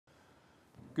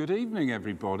Good evening,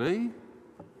 everybody.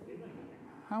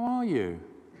 How are you?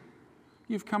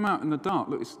 You've come out in the dark.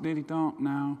 Look, it's nearly dark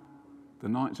now. The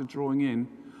nights are drawing in.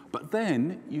 But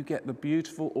then you get the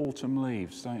beautiful autumn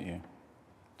leaves, don't you?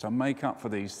 To make up for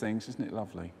these things, isn't it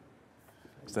lovely?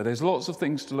 So there's lots of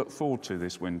things to look forward to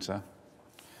this winter.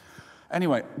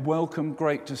 Anyway, welcome.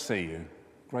 Great to see you.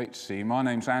 Great to see you. My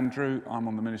name's Andrew. I'm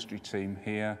on the ministry team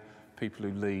here, people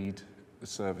who lead the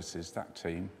services, that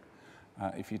team,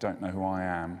 if you don't know who I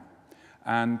am.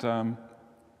 And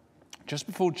just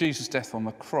before Jesus' death on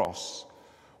the cross,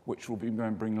 which we'll be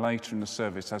remembering later in the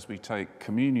service as we take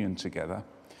communion together,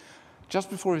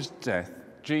 just before his death,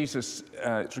 Jesus,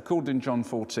 it's recorded in John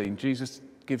 14, Jesus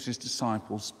gives his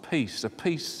disciples peace, a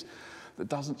peace that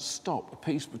doesn't stop, a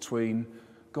peace between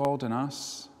God and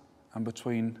us and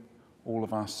between all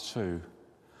of us too.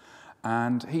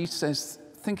 And he says,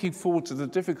 thinking forward to the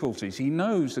difficulties he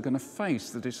knows they're going to face,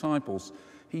 the disciples,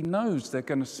 he knows they're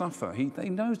going to suffer. He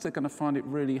knows they're going to find it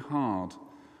really hard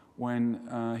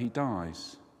when he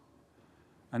dies.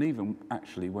 And even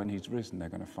actually when he's risen, they're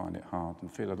going to find it hard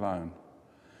and feel alone.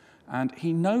 And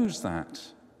he knows that.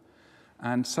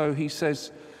 And so he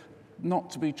says, not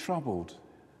to be troubled.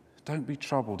 Don't be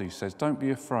troubled, he says. Don't be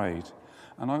afraid.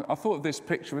 And I thought of this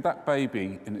picture with that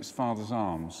baby in its father's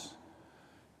arms.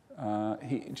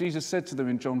 Jesus said to them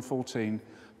in John 14,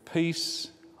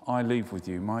 peace I leave with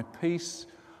you. My peace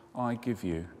I give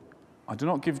you. I do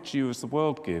not give to you as the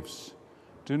world gives.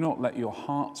 Do not let your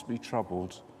hearts be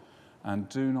troubled and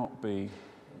do not be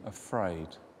afraid.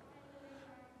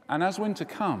 And as winter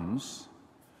comes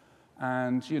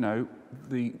and, you know,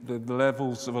 the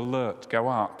levels of alert go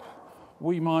up,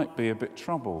 we might be a bit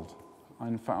troubled.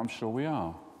 In fact, I'm sure we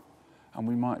are. And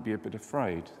we might be a bit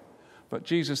afraid. But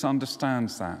Jesus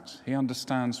understands that. He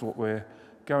understands what we're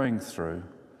going through.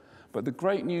 But the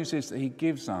great news is that he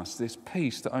gives us this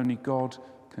peace that only God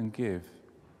can give.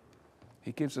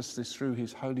 He gives us this through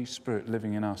his Holy Spirit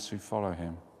living in us who follow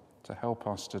him to help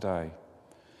us today.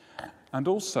 And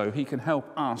also he can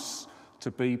help us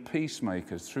to be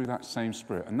peacemakers through that same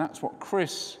Spirit. And that's what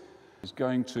Chris is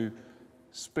going to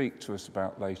speak to us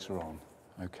about later on.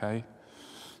 Okay?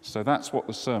 So that's what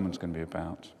the sermon's going to be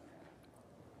about.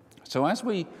 So as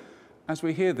we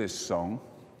hear this song,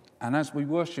 and as we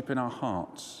worship in our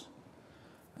hearts,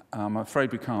 I'm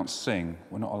afraid we can't sing,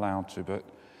 we're not allowed to, but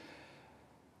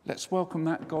let's welcome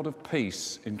that God of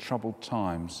peace in troubled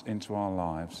times into our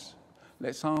lives.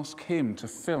 Let's ask him to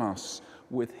fill us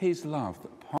with his love,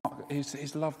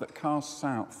 his love that casts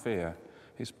out fear,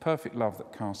 his perfect love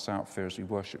that casts out fear as we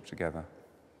worship together.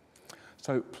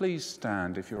 So please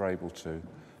stand if you're able to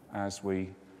as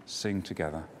we sing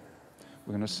together.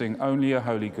 We're going to sing Only a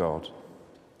Holy God.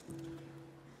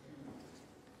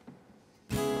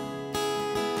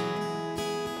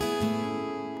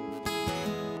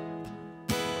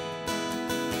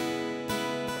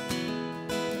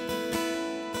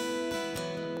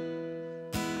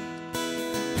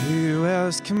 Who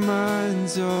else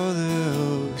commands all the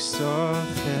hosts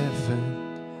of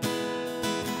heaven?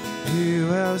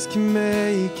 Who else can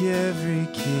make every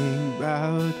king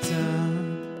bow down?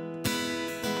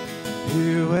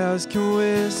 Who else can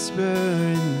whisper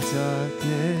and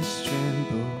darkness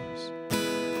trembles?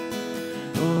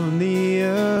 Only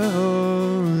a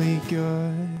holy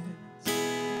God.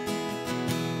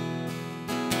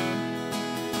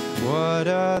 What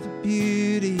are the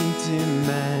beauty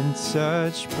demand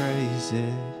such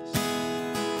praises?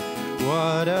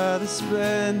 What are the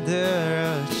splendor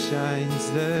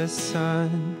outshines the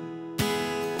sun?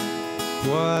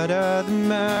 What are the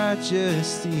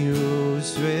majesty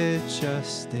rules with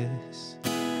justice?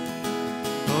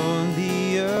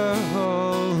 Only a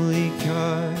holy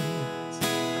God.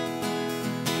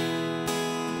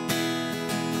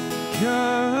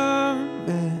 Come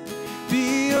and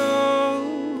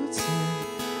behold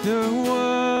the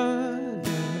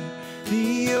wonder,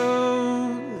 the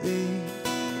only.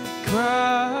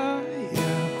 Cry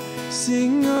out,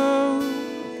 sing holy,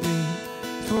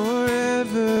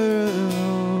 forever a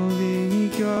holy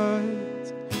God.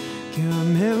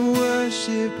 Come and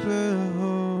worship a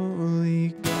holy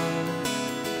God.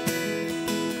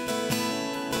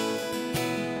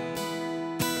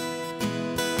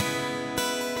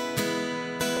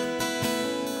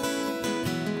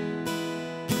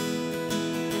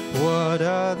 What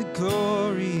are the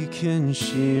glory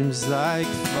consumes like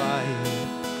fire?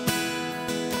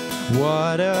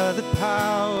 What other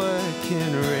power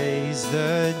can raise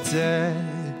the dead?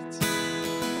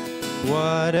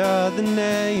 What other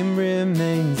name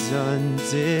remains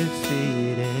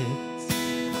undefeated?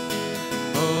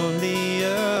 Only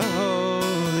a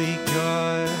holy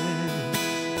God.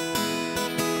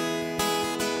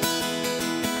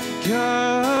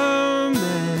 Come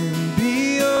and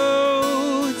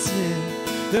behold him,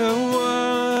 the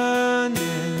one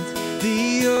and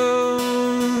the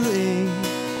only.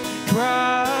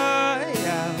 Cry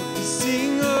out,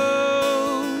 sing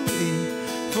holy,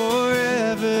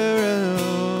 forever a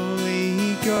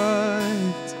holy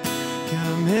God.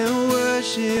 Come and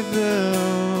worship the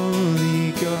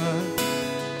holy God.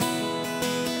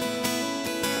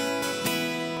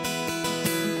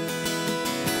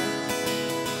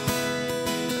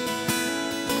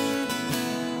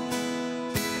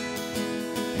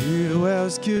 Who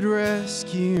else could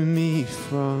rescue me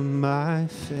from my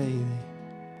failing?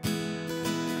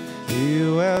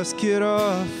 Who else could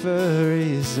offer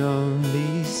his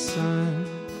only son?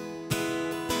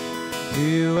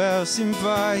 Who else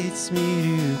invites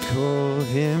me to call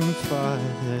him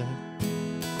Father?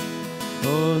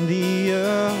 Only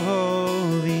a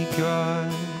holy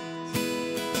God,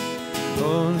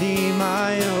 only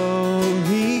my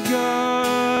only God.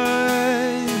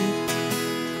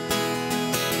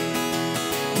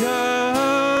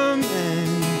 Come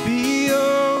and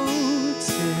behold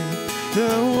him,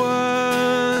 the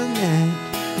one and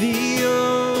the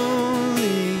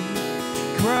only.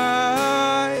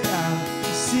 Cry out,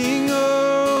 sing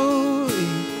holy,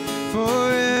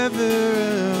 forever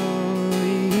a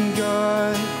holy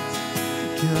God.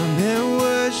 Come and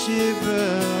worship a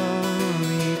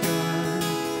holy God.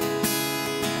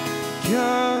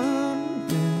 Come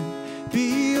and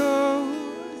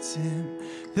behold him,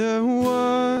 the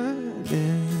one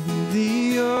and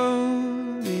the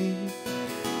only.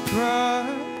 Cry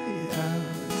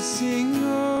out, sing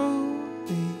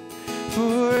holy,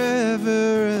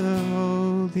 forever a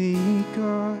holy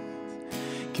God.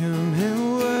 Come and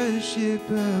worship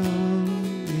a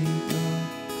holy God.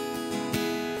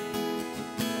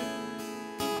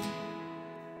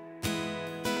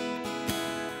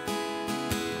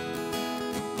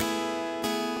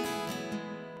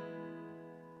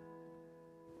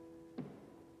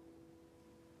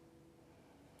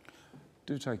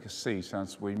 Do take a seat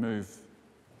as we move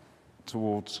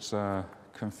towards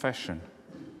confession.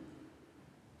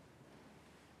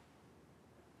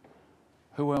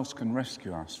 Who else can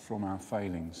rescue us from our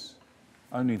failings?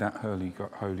 Only that holy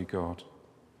God.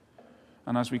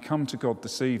 And as we come to God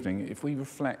this evening, if we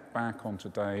reflect back on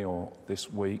today or this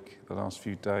week, the last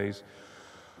few days,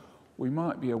 we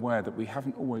might be aware that we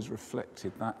haven't always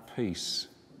reflected that peace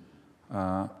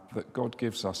that God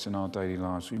gives us in our daily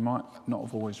lives. We might not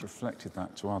have always reflected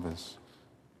that to others.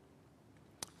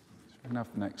 So we can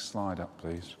have the next slide up,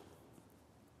 please.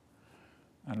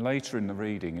 And later in the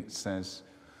reading it says,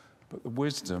 but the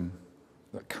wisdom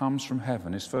that comes from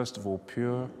heaven is first of all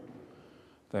pure,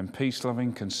 then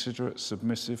peace-loving, considerate,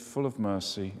 submissive, full of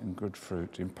mercy and good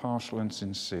fruit, impartial and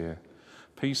sincere.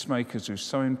 Peacemakers who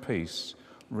sow in peace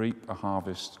reap a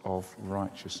harvest of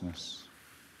righteousness.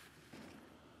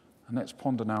 And let's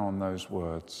ponder now on those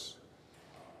words.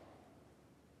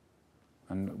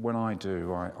 And when I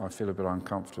do, I feel a bit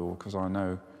uncomfortable because I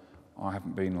know I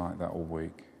haven't been like that all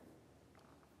week.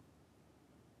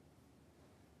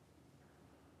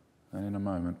 And in a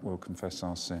moment, we'll confess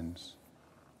our sins.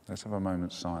 Let's have a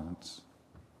moment's silence.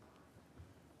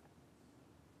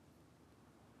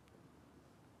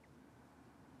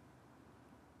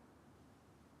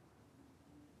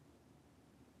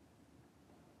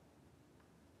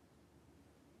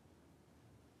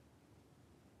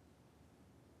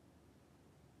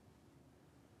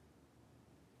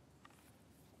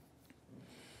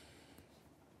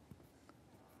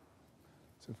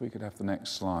 So if we could have the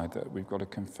next slide, that we've got a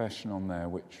confession on there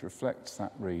which reflects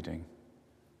that reading.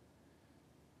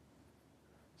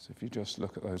 So if you just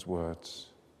look at those words,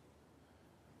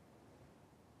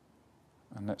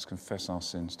 and let's confess our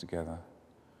sins together.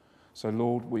 So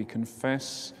Lord, we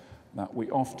confess that we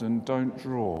often don't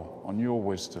draw on your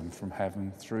wisdom from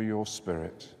heaven through your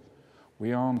Spirit.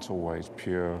 We aren't always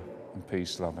pure and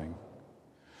peace-loving.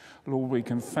 Lord, we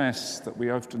confess that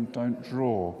we often don't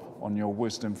draw on your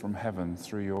wisdom from heaven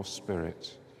through your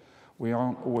Spirit. We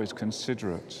aren't always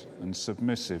considerate and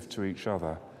submissive to each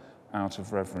other out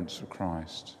of reverence for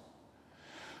Christ.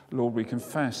 Lord, we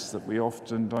confess that we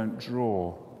often don't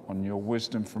draw on your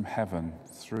wisdom from heaven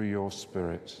through your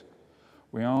Spirit.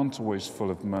 We aren't always full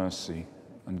of mercy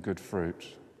and good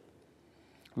fruit.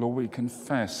 Lord, we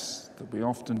confess that we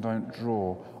often don't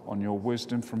draw on your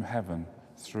wisdom from heaven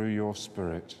through your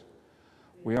Spirit.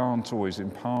 We aren't always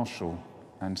impartial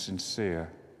and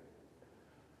sincere.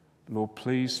 Lord,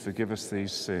 please forgive us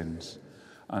these sins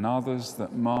and others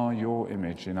that mar your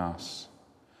image in us.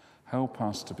 Help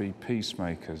us to be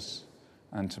peacemakers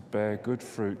and to bear good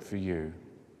fruit for you.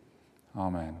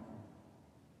 Amen.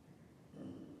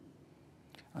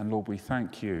 And Lord, we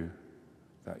thank you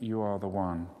that you are the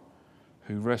one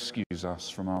who rescues us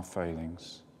from our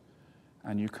failings.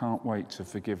 And you can't wait to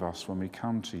forgive us when we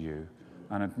come to you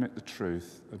and admit the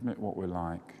truth, admit what we're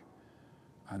like.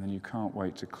 And then you can't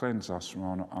wait to cleanse us from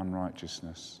our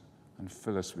unrighteousness and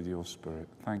fill us with your Spirit.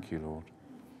 Thank you, Lord.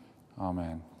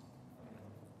 Amen.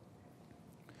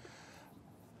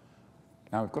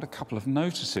 Now, we've got a couple of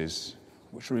notices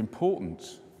which are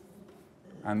important.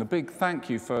 And the big thank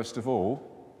you, first of all,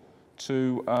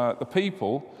 to the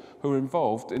people who are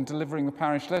involved in delivering the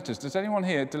parish letters. Does anyone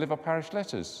here deliver parish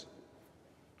letters?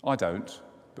 I don't,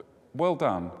 but well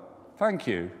done. Thank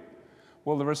you.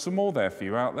 Well, there are some more there for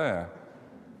you out there.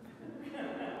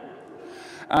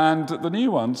 And the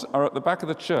new ones are at the back of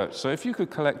the church, so if you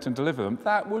could collect and deliver them,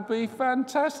 that would be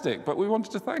fantastic. But we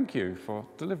wanted to thank you for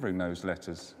delivering those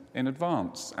letters in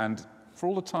advance and for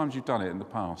all the times you've done it in the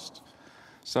past.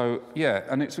 So, yeah,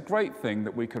 and it's a great thing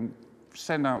that we can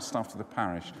send out stuff to the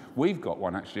parish. We've got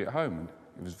one actually at home, and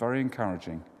it was very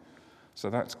encouraging. So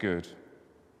that's good.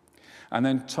 And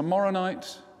then tomorrow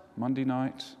night, Monday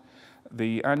night,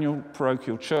 the annual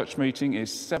parochial church meeting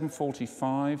is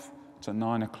 7:45 to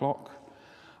 9 o'clock.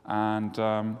 And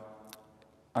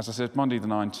as I said, Monday the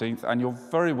 19th, and you're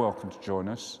very welcome to join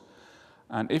us.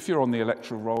 And if you're on the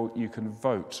electoral roll, you can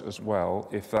vote as well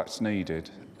if that's needed.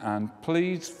 And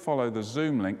please follow the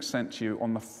Zoom link sent to you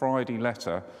on the Friday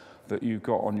letter that you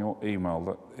got on your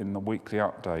email in the weekly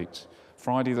update.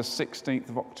 Friday the 16th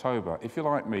of October. If you're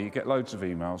like me, you get loads of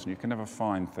emails and you can never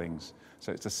find things.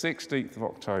 So it's the 16th of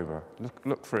October.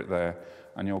 Look for it there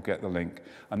and you'll get the link.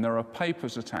 And there are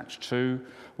papers attached too,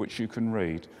 which you can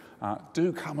read.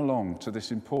 Do come along to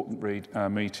this important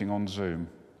meeting on Zoom.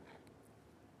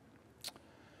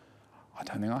 I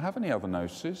don't think I have any other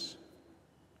notices.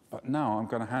 But now I'm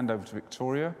going to hand over to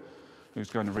Victoria, who's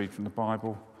going to read from the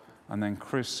Bible, and then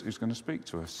Chris, who's going to speak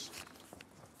to us.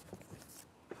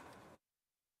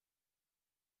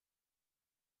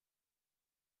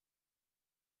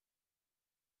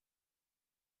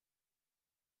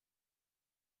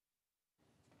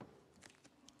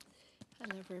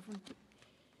 Hello, everyone.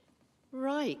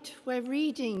 Right, we're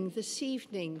reading this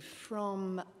evening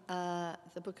from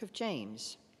the book of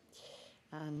James,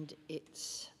 and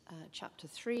it's chapter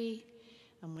 3,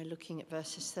 and we're looking at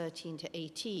verses 13 to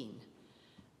 18.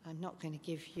 I'm not going to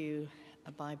give you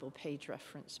a Bible page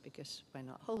reference because we're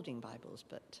not holding Bibles,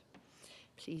 but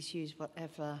please use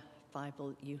whatever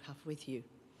Bible you have with you.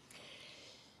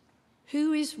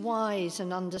 Who is wise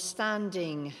and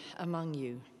understanding among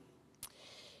you?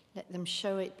 Let them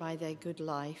show it by their good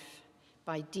life,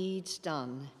 by deeds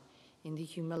done in the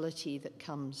humility that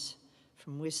comes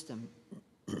from wisdom.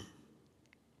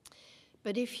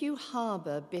 But if you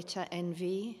harbor bitter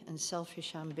envy and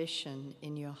selfish ambition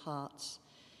in your hearts,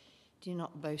 do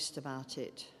not boast about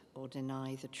it or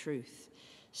deny the truth.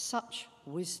 Such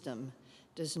wisdom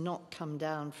does not come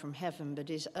down from heaven,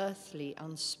 but is earthly,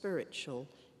 unspiritual,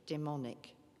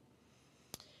 demonic.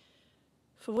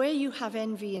 For where you have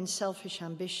envy and selfish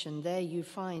ambition, there you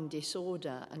find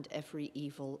disorder and every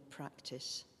evil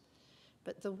practice.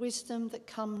 But the wisdom that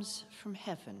comes from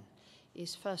heaven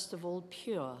is first of all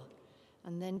pure,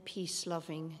 and then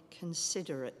peace-loving,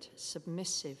 considerate,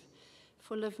 submissive,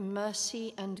 full of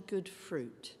mercy and good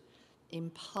fruit,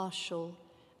 impartial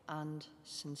and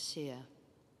sincere.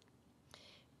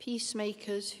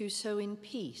 Peacemakers who sow in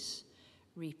peace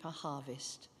reap a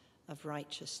harvest of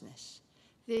righteousness.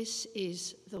 This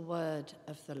is the word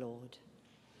of the Lord.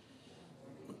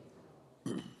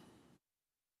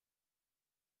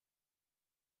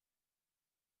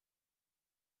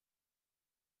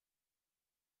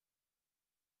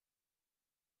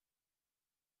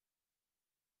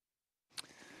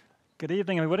 Good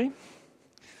evening, everybody.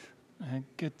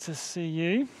 Good to see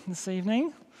you this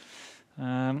evening.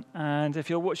 And if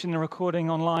you're watching the recording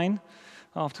online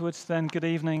afterwards, then good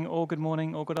evening, or good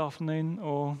morning, or good afternoon,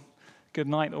 or good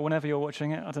night, or whenever you're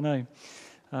watching it. I don't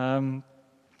know.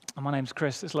 My name's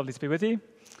Chris. It's lovely to be with you.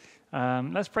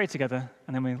 Let's pray together,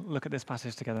 and then we'll look at this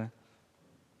passage together.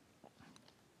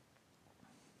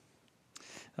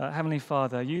 Heavenly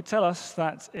Father, you tell us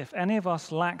that if any of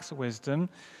us lacks wisdom,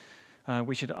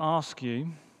 we should ask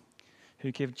you,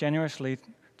 who give generously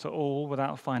to all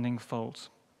without finding fault.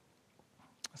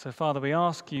 So, Father, we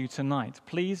ask you tonight,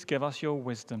 please give us your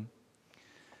wisdom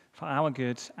for our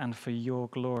good and for your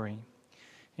glory.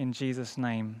 In Jesus'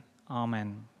 name,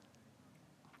 amen.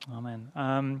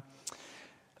 Amen.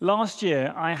 Last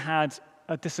year, I had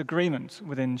a disagreement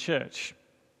within church.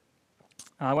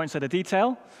 I won't say the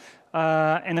detail.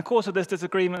 In the course of this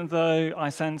disagreement, though, I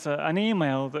sent an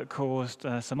email that caused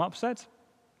some upset.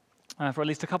 for at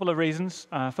least a couple of reasons.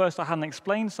 First, I hadn't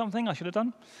explained something I should have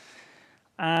done.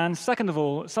 And second of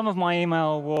all, some of my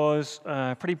email was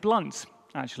pretty blunt,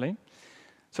 actually.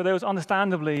 So there was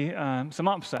understandably some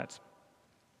upset.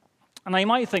 And now you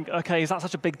might think, okay, is that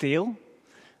such a big deal?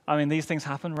 I mean, these things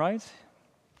happen, right?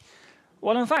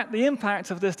 Well, in fact, the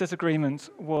impact of this disagreement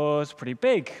was pretty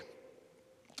big.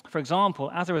 For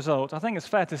example, as a result, I think it's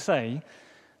fair to say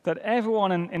that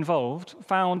everyone involved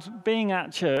found being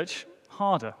at church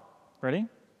harder, really.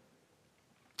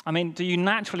 I mean, do you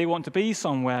naturally want to be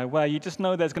somewhere where you just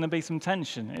know there's going to be some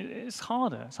tension? It's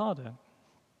harder.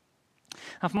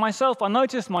 And for myself, I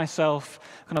noticed myself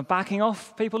kind of backing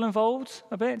off people involved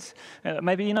a bit.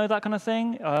 Maybe you know that kind of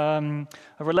thing. A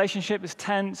relationship is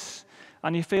tense,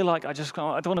 and you feel like, I don't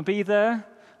want to be there.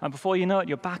 And before you know it,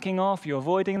 you're backing off, you're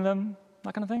avoiding them,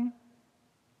 that kind of thing.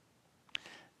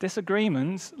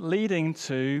 Disagreements leading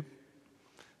to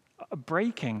a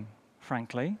breaking,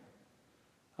 frankly,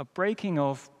 a breaking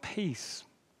of peace.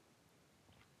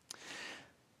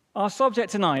 Our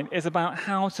subject tonight is about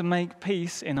how to make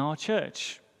peace in our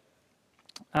church.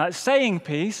 Saying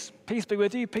peace be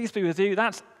with you,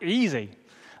 that's easy.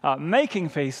 Making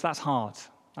peace, that's hard.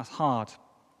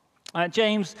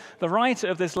 James, the writer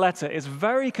of this letter, is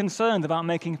very concerned about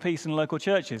making peace in local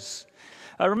churches.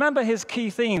 Remember his key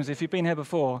themes if you've been here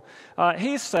before.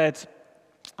 He's said,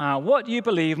 what you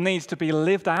believe needs to be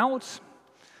lived out,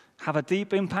 have a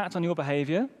deep impact on your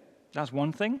behavior. That's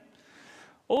one thing.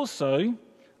 Also,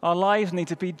 our lives need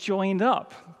to be joined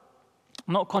up.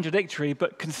 Not contradictory,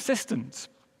 but consistent.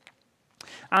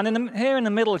 And here in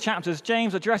the middle of chapters,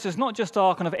 James addresses not just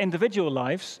our kind of individual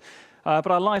lives, but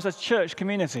our lives as church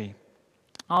community.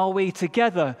 Are we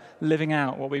together living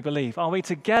out what we believe? Are we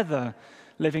together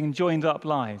living joined up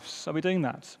lives? Are we doing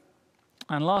that?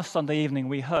 And last Sunday evening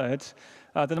we heard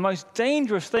that the most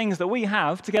dangerous things that we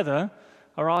have together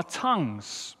are our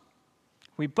tongues.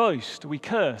 We boast, we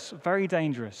curse, very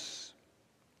dangerous.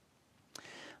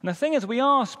 And the thing is, we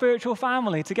are a spiritual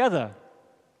family together,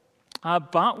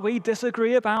 but we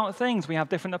disagree about things. We have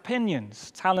different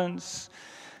opinions, talents,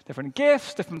 different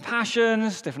gifts, different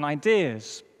passions, different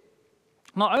ideas.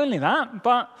 Not only that,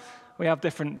 but we have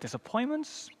different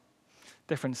disappointments,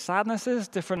 different sadnesses,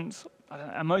 different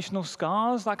emotional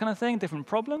scars, that kind of thing, different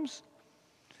problems.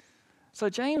 So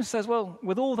James says, well,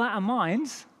 with all that in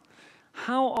mind,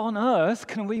 how on earth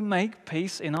can we make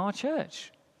peace in our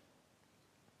church?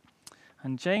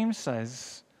 And James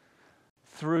says,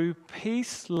 through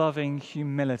peace-loving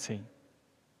humility.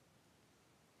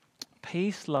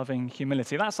 Peace-loving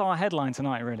humility. That's our headline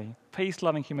tonight, really.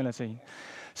 Peace-loving humility.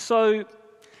 So,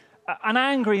 an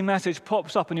angry message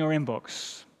pops up in your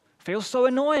inbox. Feels so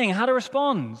annoying. How to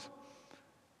respond?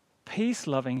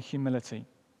 Peace-loving humility.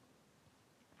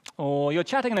 Or you're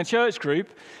chatting in a church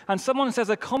group, and someone says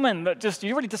a comment that just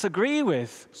you really disagree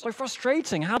with. So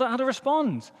frustrating. How to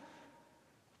respond?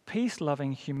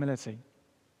 Peace-loving humility.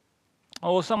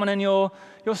 Or someone in your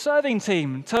serving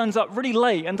team turns up really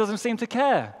late and doesn't seem to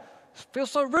care.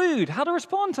 Feels so rude. How to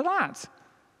respond to that?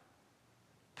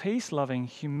 Peace-loving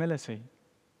humility.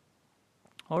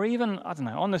 Or even, I don't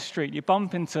know, on the street, you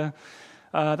bump into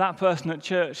that person at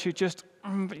church who you just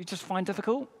find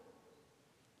difficult.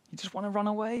 You just want to run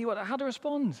away. How to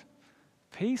respond?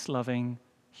 Peace-loving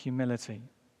humility.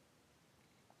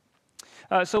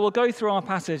 So we'll go through our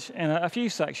passage in a few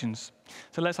sections.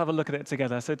 So let's have a look at it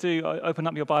together. So do open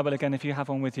up your Bible again if you have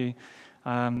one with you,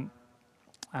 and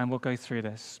we'll go through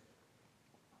this.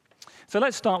 So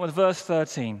let's start with verse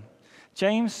 13.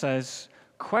 James says,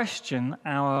 question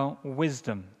our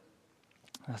wisdom.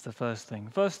 That's the first thing.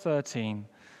 Verse 13.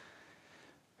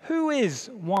 Who is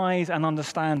wise and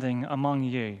understanding among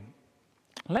you?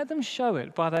 Let them show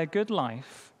it by their good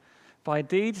life, by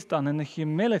deeds done in the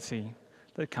humility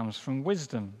that comes from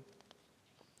wisdom.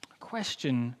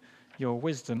 Question your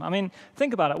wisdom. I mean,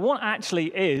 think about it. What actually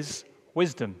is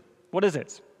wisdom? What is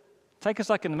it? Take a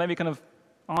second and maybe kind of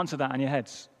answer that in your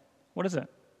heads. What is it?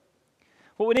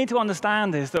 What we need to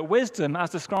understand is that wisdom, as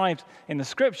described in the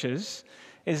Scriptures,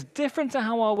 is different to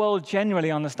how our world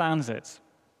generally understands it.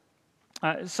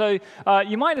 So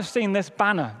you might have seen this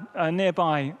banner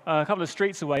nearby, a couple of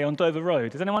streets away on Dover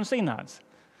Road. Has anyone seen that?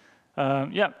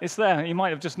 Yeah, it's there. You might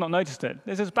have just not noticed it.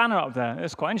 There's this banner up there.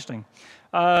 It's quite interesting.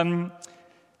 And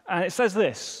it says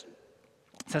this.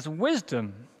 It says,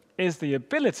 wisdom is the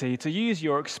ability to use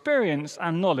your experience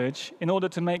and knowledge in order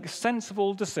to make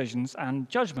sensible decisions and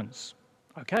judgments.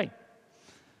 Okay.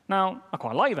 Now, I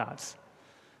quite like that.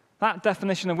 That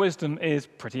definition of wisdom is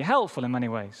pretty helpful in many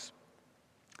ways.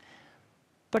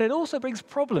 But it also brings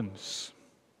problems.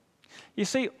 You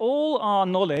see, all our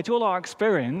knowledge, all our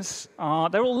experience,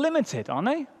 they're all limited, aren't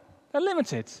they? They're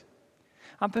limited.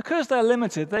 And because they're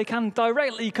limited, they can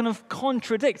directly kind of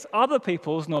contradict other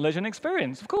people's knowledge and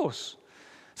experience, of course.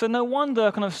 So no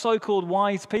wonder kind of so-called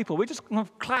wise people, we just kind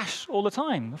of clash all the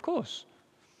time, of course.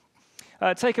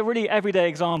 Take a really everyday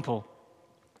example.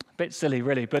 A bit silly,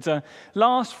 really. But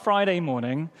last Friday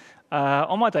morning,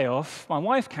 on my day off, my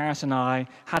wife, Karis, and I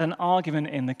had an argument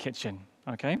in the kitchen,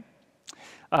 okay?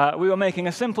 We were making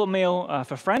a simple meal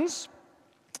for friends,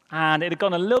 and it had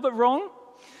gone a little bit wrong.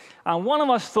 And one of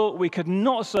us thought we could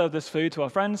not serve this food to our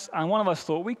friends, and one of us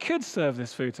thought we could serve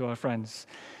this food to our friends.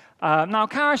 Now,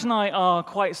 Karis and I are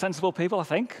quite sensible people, I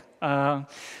think.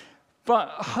 But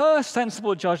her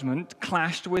sensible judgment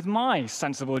clashed with my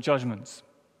sensible judgment.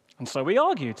 And so we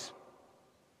argued.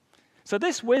 So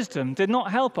this wisdom did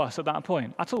not help us at that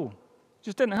point at all. It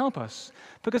just didn't help us.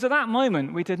 Because at that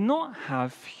moment, we did not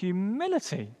have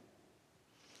humility.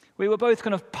 We were both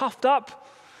kind of puffed up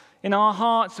in our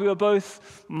hearts. We were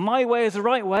both, my way is the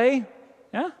right way.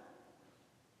 Yeah?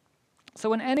 So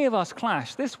when any of us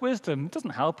clash, this wisdom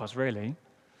doesn't help us, really.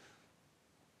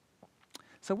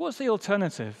 So what's the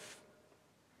alternative?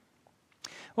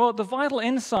 Well, the vital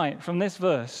insight from this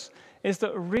verse is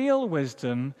that real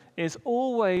wisdom is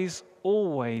always,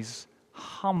 always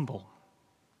humble.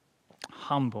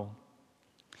 Humble.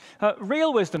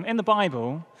 Real wisdom in the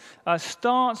Bible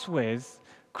starts with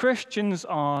Christians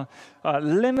are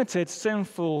limited,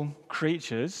 sinful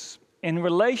creatures in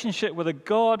relationship with a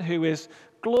God who is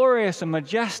glorious and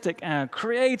majestic and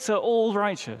creator, all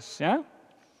righteous, yeah?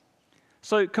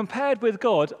 So compared with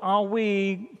God, are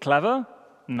we clever?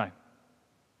 No.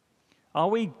 Are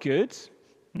we good?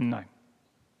 No.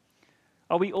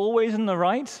 Are we always in the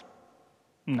right?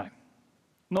 No.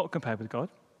 Not compared with God.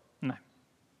 No.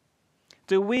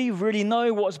 Do we really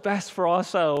know what's best for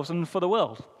ourselves and for the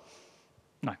world?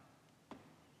 No.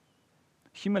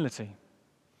 Humility.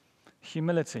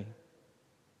 Humility.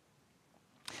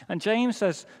 And James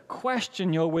says,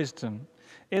 question your wisdom.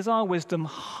 Is our wisdom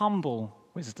humble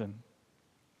wisdom?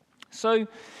 So,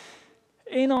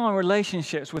 in our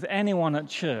relationships with anyone at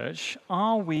church,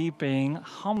 are we being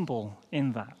humble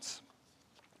in that?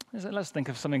 Let's think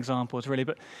of some examples, really.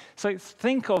 So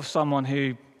think of someone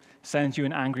who sends you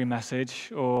an angry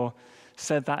message or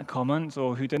said that comment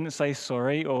or who didn't say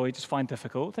sorry or you just find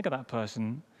difficult. Think of that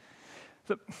person.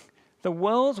 The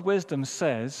world's wisdom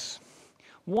says,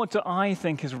 what do I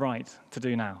think is right to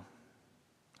do now?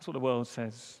 That's what the world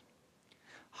says.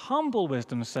 Humble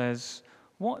wisdom says,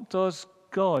 what does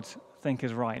God think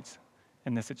is right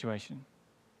in this situation?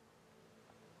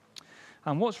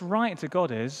 And what's right to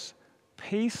God is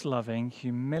peace-loving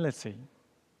humility.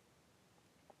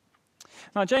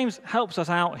 Now, James helps us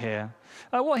out here.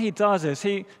 What he does is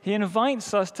he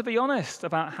invites us to be honest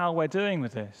about how we're doing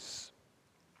with this.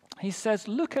 He says,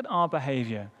 look at our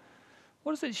behavior.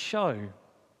 What does it show?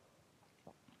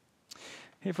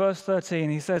 In verse 13,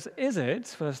 he says,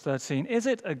 verse 13, is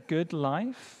it a good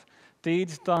life?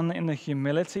 Deeds done in the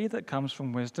humility that comes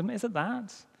from wisdom? Is it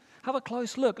that? Have a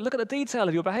close look. Look at the detail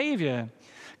of your behavior.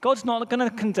 God's not going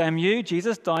to condemn you.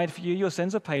 Jesus died for you. Your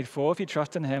sins are paid for if you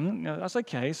trust in him. That's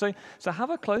okay. So have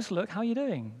a close look. How are you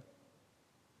doing?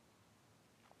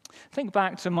 Think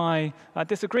back to my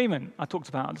disagreement I talked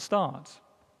about at the start.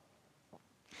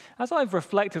 As I've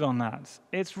reflected on that,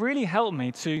 it's really helped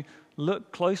me to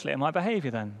look closely at my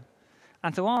behavior then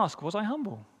and to ask, was I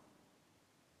humble?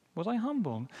 Was I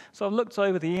humble? So I've looked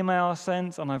over the email I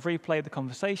sent and I've replayed the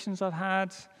conversations I've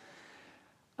had.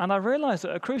 And I realized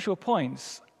that at crucial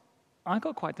points, I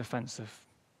got quite defensive.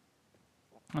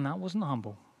 And that wasn't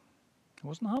humble. It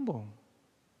wasn't humble.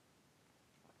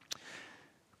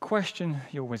 Question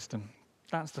your wisdom.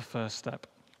 That's the first step.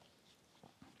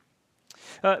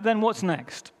 Then what's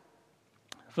next?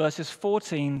 Verses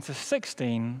 14 to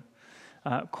 16,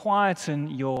 quieten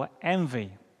your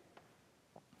envy.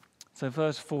 So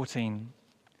verse 14.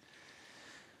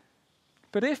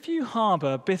 But if you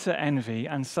harbor bitter envy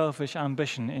and selfish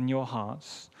ambition in your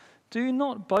hearts, do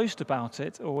not boast about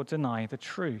it or deny the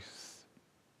truth.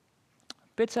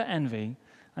 Bitter envy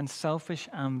and selfish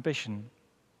ambition.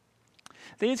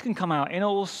 These can come out in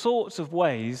all sorts of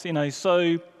ways,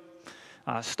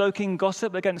 stoking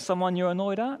gossip against someone you're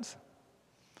annoyed at,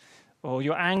 or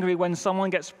you're angry when someone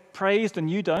gets praised and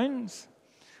you don't,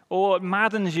 or it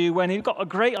maddens you when you've got a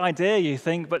great idea, you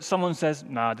think, but someone says,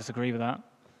 no, I disagree with that.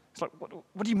 It's like,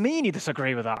 what do you mean you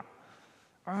disagree with that?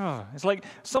 It's like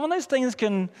some of those things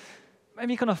can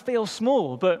maybe kind of feel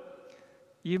small, but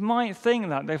you might think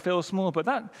that they feel small, but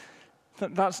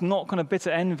that's not kind of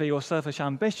bitter envy or selfish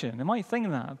ambition. They might think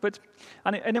that,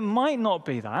 and it might not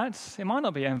be that. It might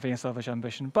not be envy and selfish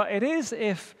ambition, but it is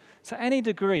if, to any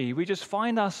degree, we just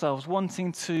find ourselves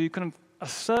wanting to kind of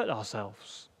assert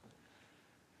ourselves.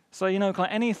 So, kind of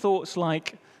any thoughts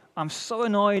like, I'm so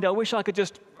annoyed, I wish I could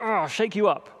just shake you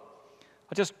up.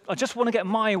 I just want to get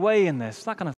my way in this,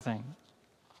 that kind of thing.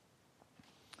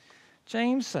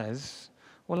 James says,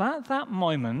 well, at that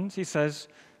moment, he says,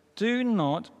 do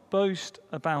not boast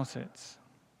about it.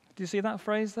 Do you see that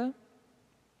phrase there?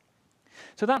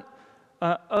 So that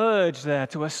urge there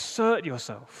to assert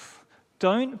yourself,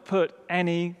 don't put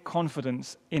any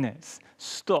confidence in it.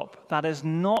 Stop. That is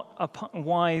not a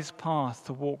wise path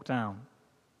to walk down.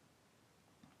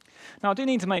 Now, I do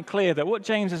need to make clear that what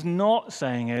James is not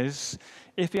saying is,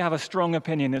 if you have a strong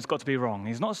opinion, it's got to be wrong.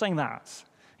 He's not saying that.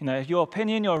 If your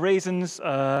opinion, your reasons,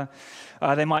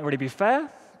 they might really be fair.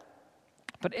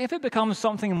 But if it becomes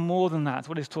something more than that,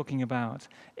 what he's talking about,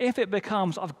 if it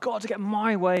becomes, I've got to get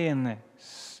my way in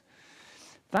this,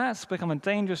 that's become a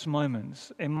dangerous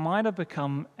moment. It might have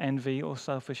become envy or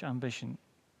selfish ambition.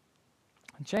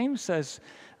 And James says,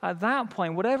 at that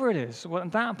point, whatever it is,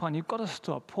 at that point, you've got to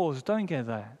stop, pause, don't get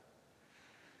there.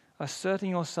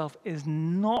 Asserting yourself is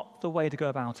not the way to go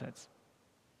about it.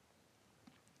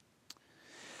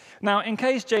 Now, in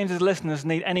case James's listeners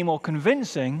need any more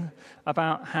convincing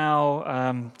about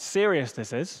how serious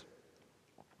this is,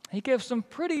 he gives some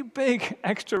pretty big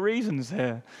extra reasons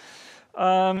here.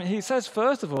 He says,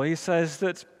 first of all,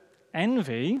 that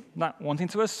envy, that wanting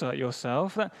to assert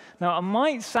yourself, now it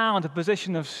might sound a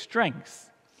position of strength,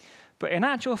 but in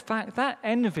actual fact, that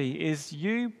envy is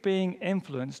you being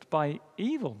influenced by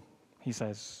evil, he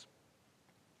says.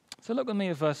 So look with me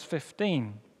at verse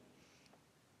 15.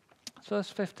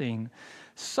 Verse 15,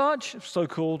 such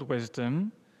so-called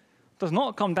wisdom does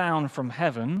not come down from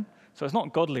heaven, so it's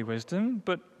not godly wisdom,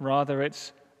 but rather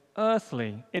it's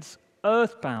earthly, it's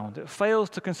earthbound, it fails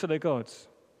to consider God.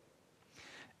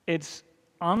 It's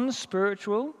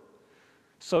unspiritual,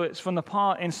 so it's from the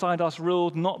part inside us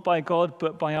ruled not by God,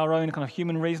 but by our own kind of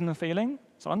human reason and feeling.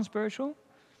 It's unspiritual.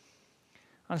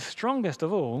 And strongest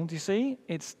of all, do you see,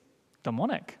 it's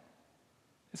demonic.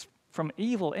 It's from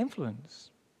evil influence.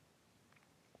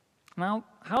 Now,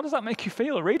 how does that make you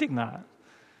feel reading that?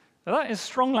 That is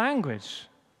strong language.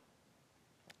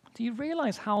 Do you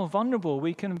realize how vulnerable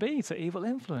we can be to evil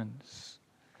influence?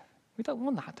 We don't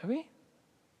want that, do we?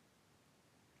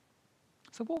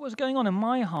 So what was going on in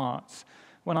my heart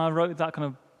when I wrote that kind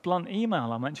of blunt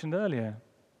email I mentioned earlier?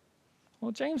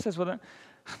 Well, James says, well,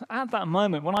 at that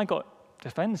moment when I got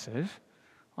defensive,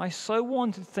 I so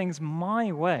wanted things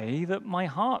my way that my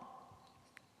heart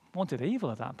wanted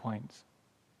evil at that point.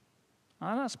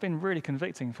 And that's been really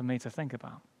convicting for me to think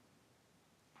about.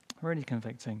 Really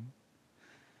convicting.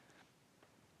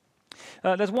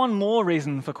 There's one more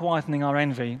reason for quietening our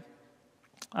envy.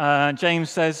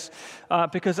 James says,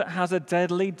 because it has a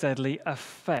deadly, deadly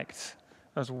effect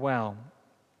as well.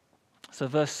 So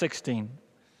verse 16.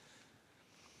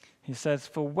 He says,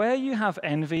 for where you have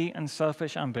envy and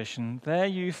selfish ambition, there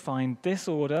you find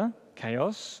disorder,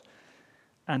 chaos,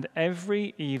 and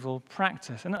every evil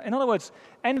practice. In other words,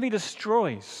 envy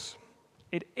destroys.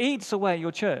 It eats away at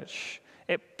your church.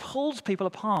 It pulls people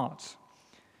apart.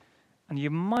 And you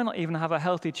might not even have a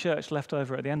healthy church left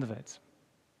over at the end of it.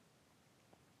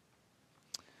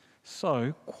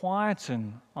 So,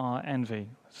 quieten our envy.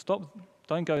 Stop,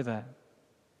 don't go there.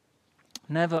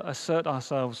 Never assert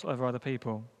ourselves over other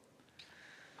people.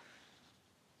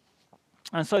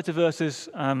 And so to verses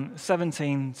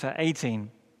 17 to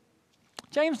 18.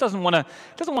 James doesn't want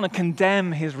to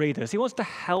condemn his readers. He wants to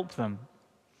help them.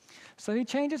 So he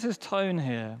changes his tone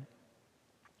here.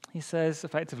 He says,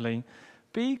 effectively,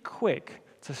 be quick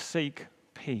to seek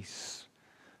peace.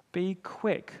 Be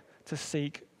quick to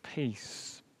seek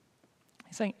peace.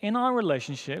 He's saying, in our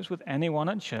relationships with anyone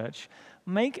at church,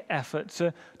 make effort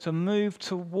to move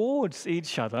towards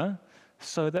each other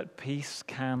so that peace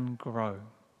can grow.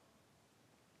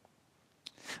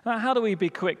 Now, how do we be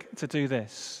quick to do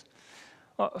this?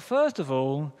 Well, first of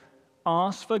all,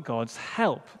 ask for God's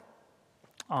help.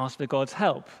 Ask for God's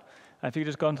help. If you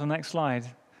just go on to the next slide,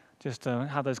 just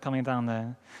have those coming down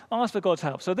there. Ask for God's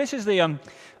help. So this is the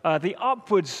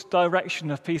upwards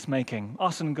direction of peacemaking,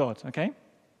 us and God, okay?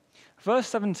 Verse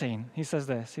 17, he says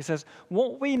this. He says,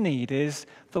 what we need is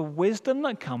the wisdom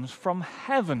that comes from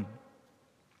heaven.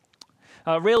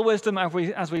 Real wisdom,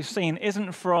 as we've seen,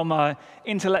 isn't from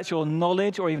intellectual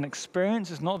knowledge or even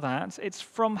experience. It's not that. It's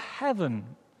from heaven.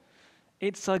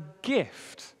 It's a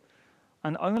gift,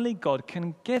 and only God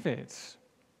can give it.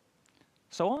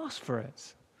 So ask for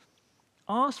it.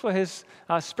 Ask for his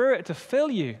Spirit to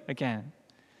fill you again.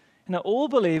 You know, all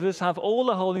believers have all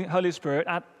the Holy Spirit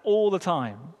at all the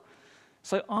time.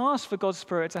 So ask for God's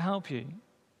Spirit to help you.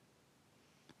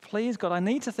 Please, God, I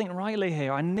need to think rightly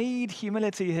here. I need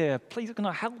humility here. Please, God,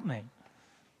 help me.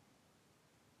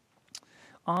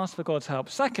 Ask for God's help.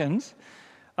 Second,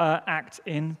 act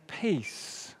in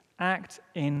peace. Act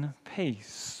in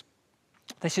peace.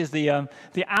 This is the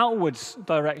outwards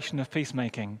direction of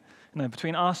peacemaking,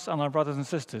 between us and our brothers and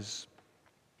sisters.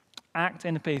 Act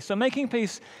in peace. So making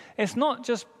peace, it's not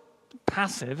just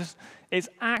passive, it's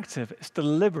active, it's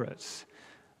deliberate.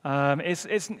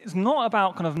 It's not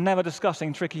about kind of never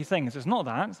discussing tricky things. It's not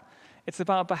that. It's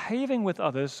about behaving with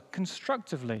others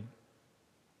constructively.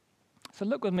 So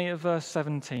look with me at verse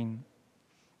 17.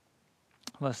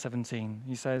 Verse 17,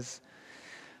 he says,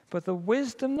 "But the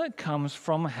wisdom that comes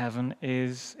from heaven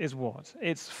is what?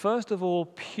 It's first of all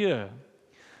pure.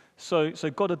 So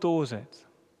God adores it.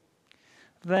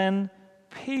 Then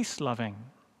peace-loving,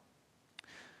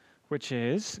 which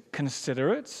is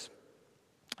considerate.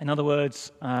 In other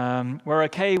words, we're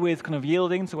okay with kind of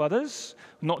yielding to others,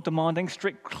 not demanding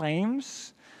strict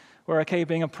claims. We're okay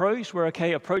being approached. We're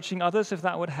okay approaching others if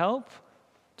that would help.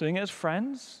 Doing it as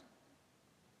friends.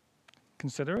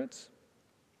 Considerate.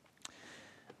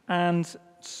 And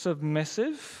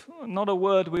submissive, not a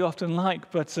word we often like,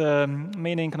 but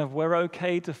meaning kind of we're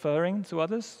okay deferring to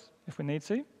others if we need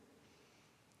to.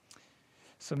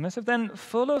 Submissive, then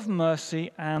full of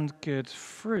mercy and good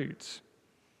fruit.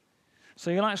 So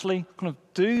you'll actually kind of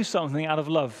do something out of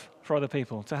love for other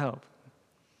people to help.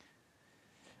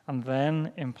 And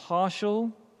then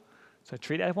impartial, so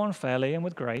treat everyone fairly and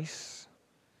with grace.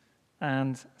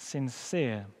 And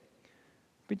sincere.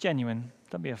 Be genuine,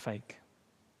 don't be a fake.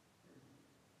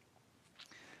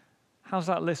 How's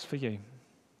that list for you?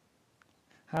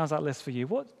 How's that list for you?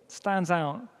 What stands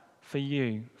out for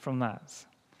you from that?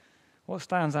 What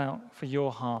stands out for your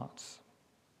heart?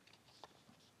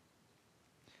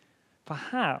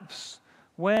 Perhaps,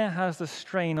 where has the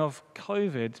strain of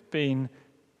COVID been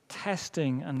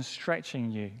testing and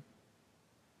stretching you?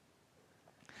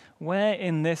 Where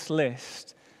in this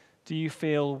list do you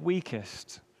feel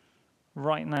weakest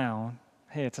right now,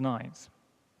 here tonight?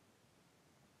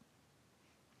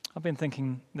 I've been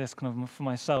thinking this kind of for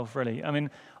myself, really. I mean,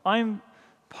 I'm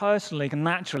personally,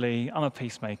 naturally, I'm a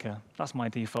peacemaker. That's my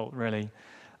default, really.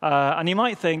 And you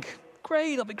might think,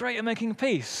 great, I'll be great at making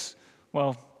peace.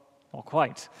 Well, not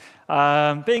quite.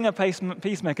 Being a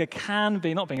peacemaker can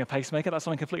be, not being a pacemaker, that's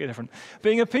something completely different.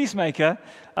 Being a peacemaker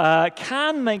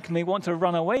can make me want to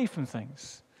run away from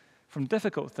things, from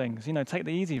difficult things, take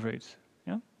the easy route.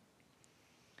 Yeah?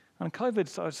 And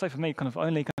COVID, I would say for me,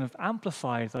 only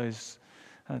amplified those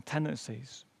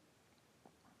tendencies.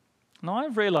 Now,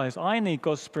 I've realized I need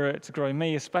God's Spirit to grow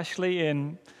me, especially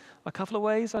in a couple of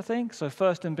ways, I think. So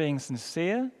first, in being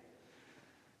sincere,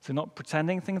 so not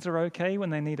pretending things are okay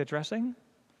when they need addressing.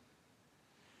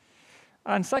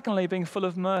 And secondly, being full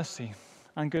of mercy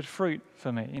and good fruit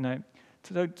for me,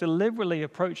 to deliberately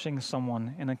approaching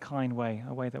someone in a kind way,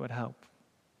 a way that would help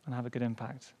and have a good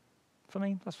impact. For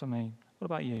me, that's for me. What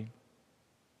about you?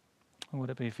 What would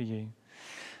it be for you?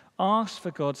 Ask for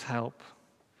God's help.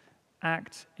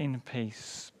 Act in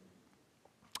peace.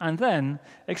 And then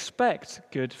expect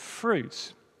good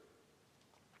fruit.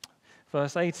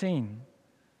 Verse 18.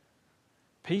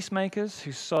 Peacemakers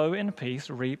who sow in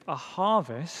peace reap a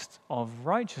harvest of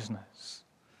righteousness.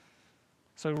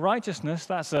 So righteousness,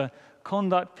 that's a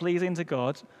conduct pleasing to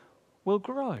God, will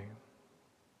grow.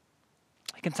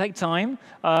 It can take time.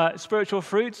 Spiritual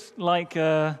fruit, like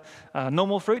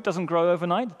normal fruit, doesn't grow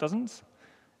overnight, it doesn't.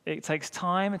 It takes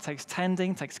time, it takes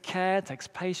tending, it takes care, it takes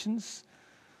patience.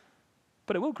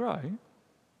 But it will grow.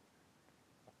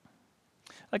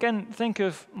 Again, think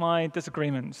of my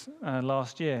disagreements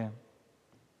last year.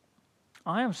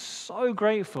 I am so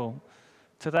grateful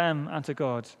to them and to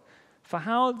God for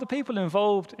how the people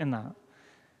involved in that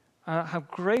have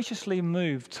graciously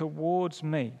moved towards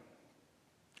me.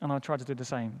 And I'll try to do the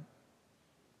same.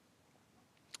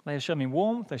 They have shown me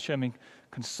warmth, they've shown me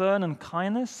concern and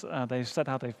kindness, they've said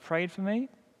how they've prayed for me.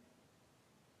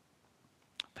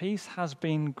 Peace has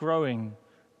been growing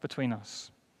between us.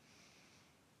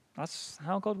 That's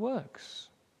how God works.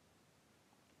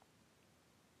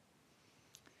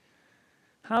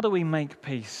 How do we make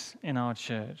peace in our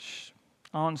church?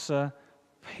 Answer,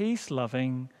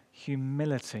 peace-loving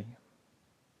humility.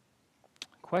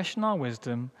 Question our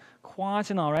wisdom,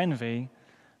 quieten our envy,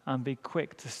 and be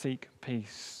quick to seek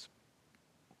peace.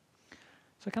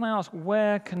 So can I ask,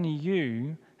 where can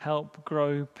you help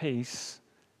grow peace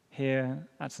here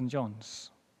at St. John's?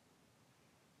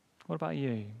 What about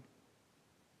you?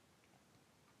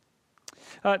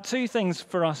 Two things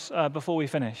for us before we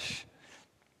finish.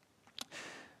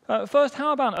 First,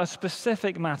 how about a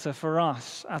specific matter for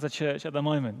us as a church at the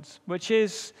moment, which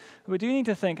is we do need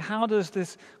to think, how does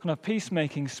this kind of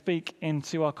peacemaking speak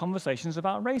into our conversations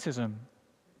about racism?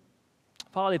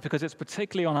 Partly because it's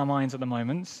particularly on our minds at the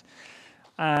moment.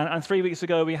 And 3 weeks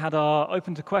ago, we had our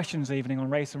Open to Questions evening on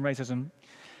race and racism.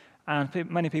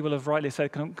 And many people have rightly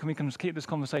said, can we keep this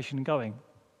conversation going?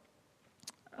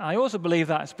 I also believe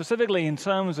that specifically in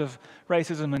terms of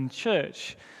racism and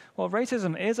church, well,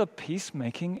 racism is a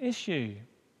peacemaking issue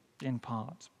in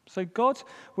part. So God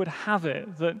would have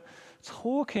it that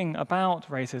talking about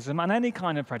racism and any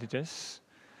kind of prejudice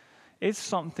is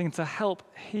something to help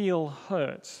heal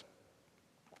hurt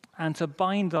and to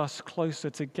bind us closer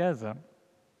together.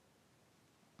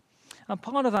 And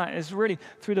part of that is really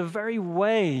through the very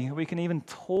way we can even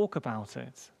talk about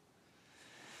it.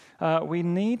 We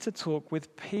need to talk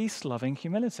with peace-loving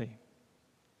humility.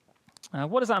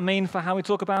 What does that mean for how we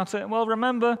talk about it? Well,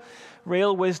 remember,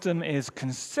 real wisdom is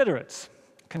considerate.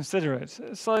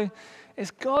 So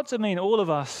it's got to mean all of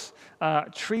us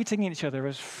treating each other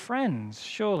as friends,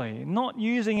 surely. Not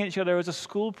using each other as a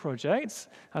school project,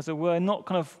 as it were. Not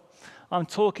kind of, I'm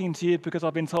talking to you because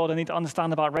I've been told I need to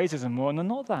understand about racism more. No,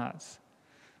 not that.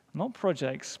 Not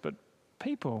projects, but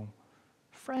people,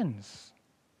 friends.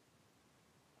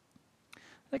 I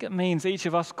think it means each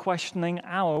of us questioning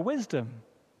our wisdom.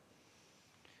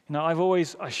 You know, I've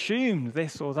always assumed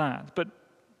this or that, but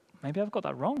maybe I've got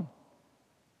that wrong.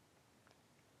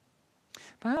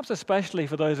 Perhaps especially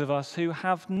for those of us who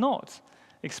have not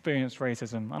experienced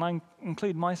racism, and I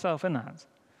include myself in that.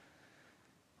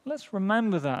 Let's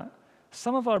remember that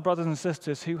some of our brothers and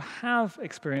sisters who have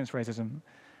experienced racism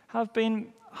have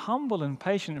been humble and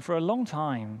patient for a long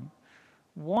time,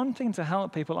 wanting to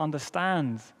help people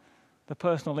understand the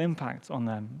personal impact on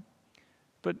them,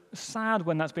 but sad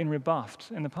when that's been rebuffed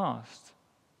in the past.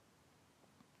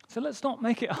 So let's not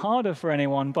make it harder for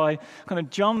anyone by kind of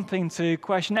jumping to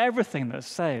question everything that's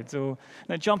said or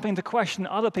jumping to question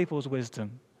other people's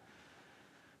wisdom.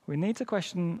 We need to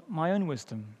question my own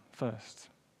wisdom first.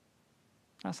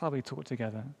 That's how we talk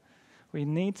together. We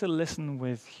need to listen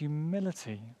with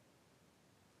humility.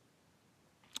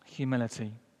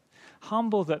 Humility.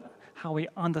 Humble that how we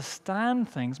understand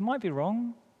things might be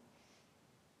wrong.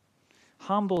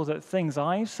 Humble that things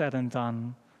I've said and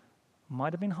done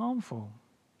might have been harmful.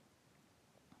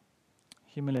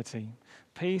 Humility.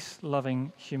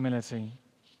 Peace-loving humility.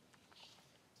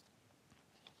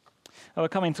 We're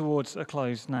coming towards a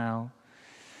close now.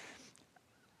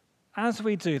 As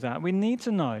we do that, we need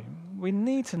to know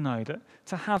that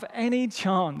to have any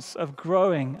chance of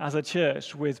growing as a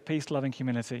church with peace-loving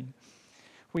humility,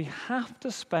 we have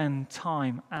to spend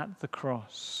time at the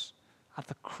cross. At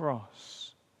the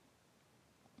cross.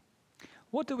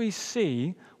 What do we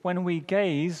see when we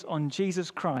gaze on Jesus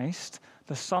Christ,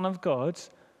 the Son of God,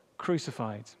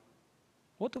 crucified?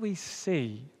 What do we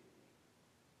see?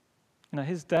 You know,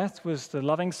 his death was the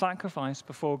loving sacrifice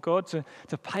before God to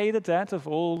pay the debt of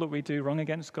all that we do wrong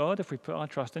against God if we put our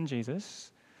trust in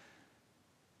Jesus.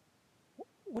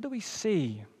 What do we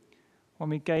see when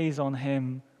we gaze on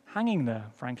him hanging there,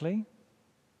 frankly,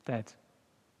 dead?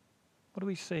 What do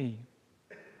we see?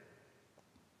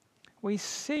 We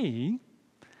see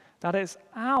that it's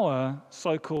our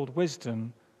so-called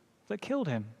wisdom that killed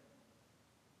him.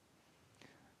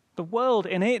 The world,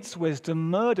 in its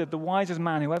wisdom, murdered the wisest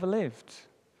man who ever lived.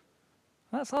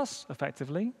 That's us,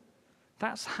 effectively.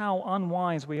 That's how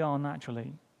unwise we are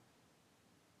naturally.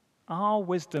 Our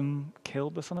wisdom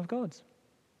killed the Son of God.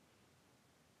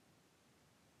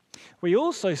 We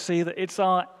also see that it's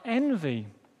our envy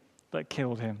that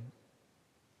killed him.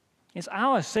 It's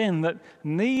our sin that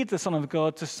needs the Son of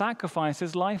God to sacrifice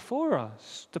his life for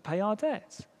us, to pay our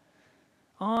debt.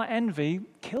 Our envy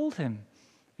killed him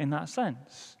in that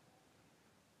sense.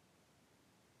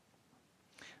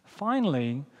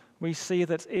 Finally, we see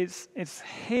that it's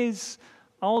his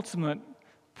ultimate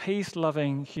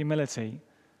peace-loving humility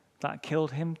that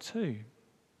killed him too.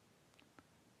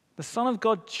 The Son of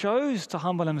God chose to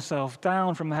humble himself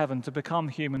down from heaven to become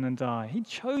human and die. He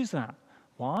chose that.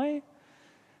 Why?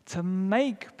 To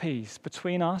make peace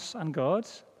between us and God,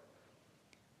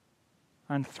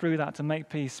 and through that to make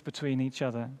peace between each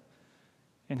other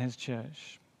in his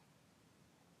church.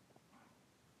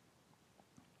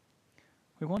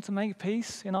 We want to make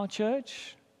peace in our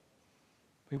church.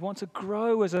 We want to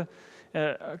grow as a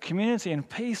community in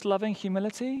peace-loving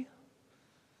humility.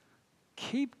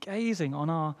 Keep gazing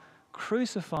on our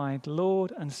crucified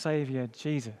Lord and Savior,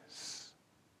 Jesus.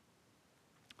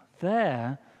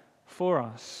 There, for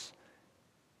us,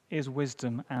 is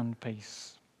wisdom and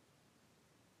peace.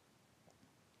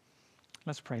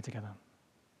 Let's pray together.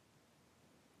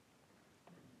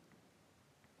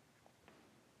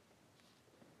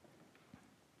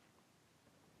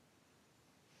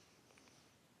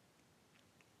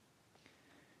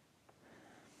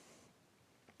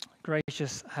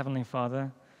 Gracious Heavenly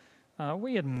Father,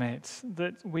 we admit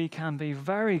that we can be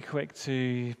very quick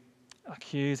to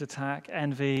accuse, attack,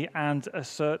 envy, and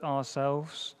assert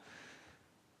ourselves.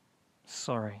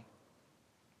 Sorry.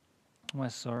 We're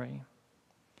sorry.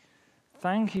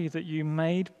 Thank you that you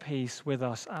made peace with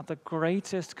us at the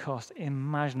greatest cost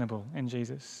imaginable in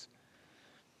Jesus.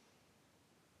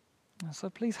 So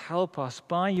please help us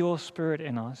by your Spirit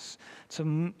in us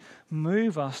to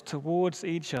move us towards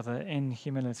each other in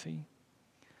humility.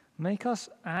 Make us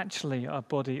actually a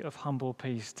body of humble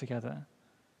peace together.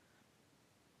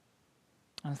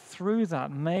 And through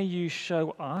that, may you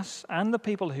show us and the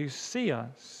people who see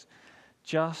us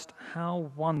just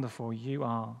how wonderful you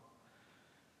are.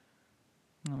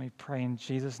 And we pray in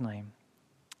Jesus' name.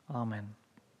 Amen.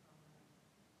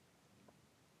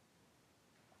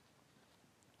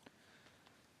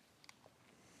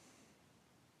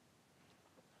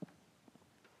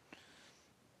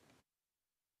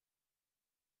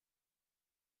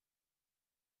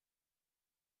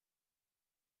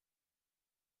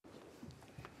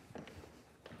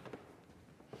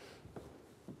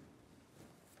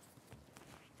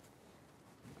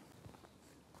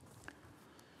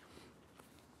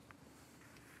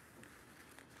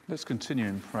 Let's continue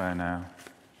in prayer now.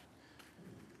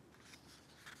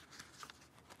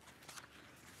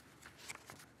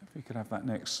 If we could have that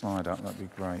next slide up, that'd be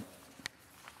great.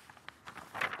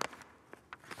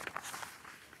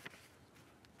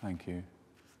 Thank you.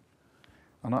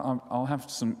 And I'll have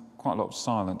quite a lot of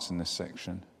silence in this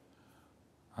section.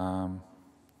 So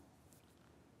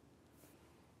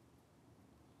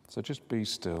just be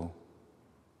still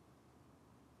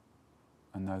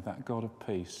and know that God of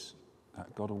peace,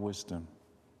 that God of wisdom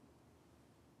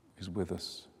is with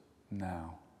us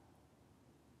now.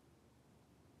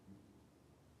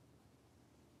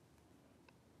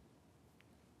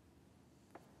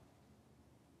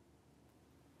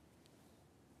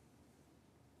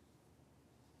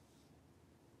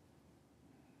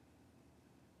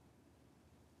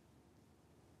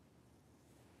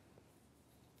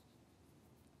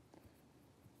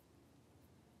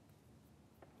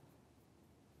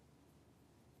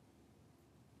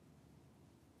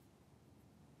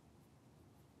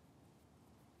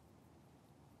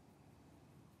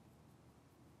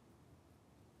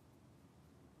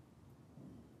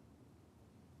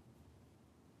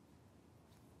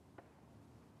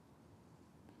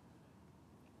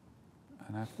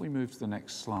 And if we move to the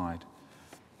next slide,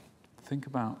 think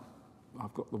about,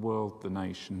 I've got the world, the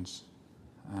nations,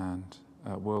 and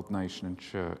world, nation, and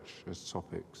church as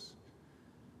topics.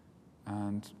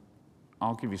 And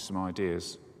I'll give you some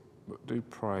ideas, but do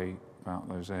pray about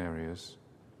those areas.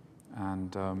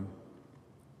 And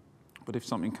but if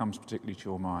something comes particularly to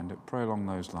your mind, pray along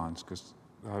those lines, because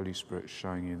the Holy Spirit's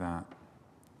showing you that.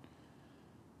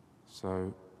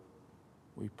 So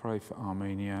we pray for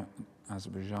Armenia and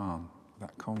Azerbaijan,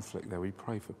 that conflict there. We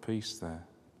pray for peace there.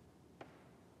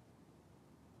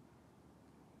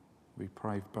 We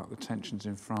pray about the tensions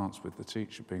in France with the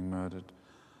teacher being murdered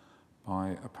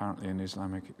by apparently an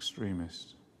Islamic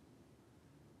extremist.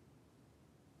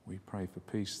 We pray for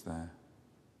peace there.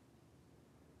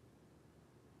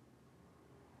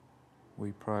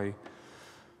 We pray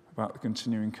about the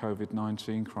continuing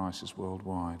COVID-19 crisis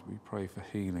worldwide. We pray for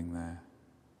healing there.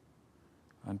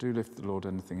 And do lift the Lord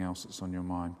anything else that's on your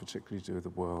mind, particularly to do with the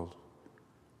world.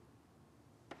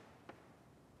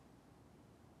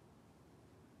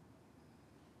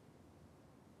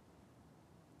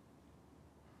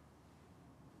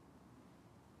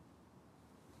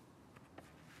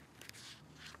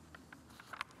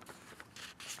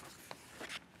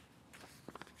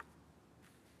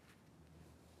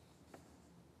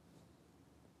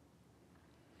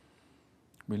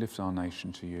 We lift our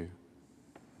nation to you.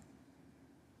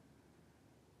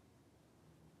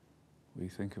 We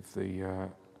think of the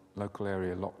local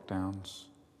area lockdowns.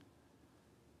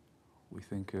 We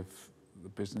think of the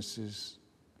businesses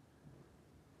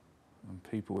and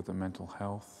people with the mental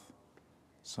health.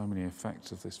 So many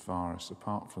effects of this virus,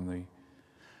 apart from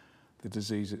the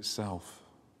disease itself.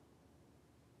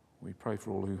 We pray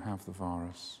for all who have the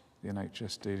virus, the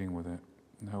NHS dealing with it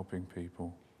and helping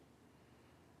people.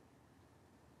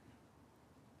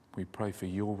 We pray for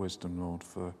your wisdom, Lord,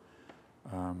 for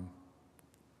the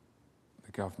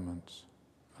government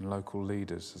and local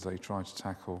leaders as they try to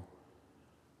tackle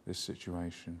this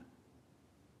situation.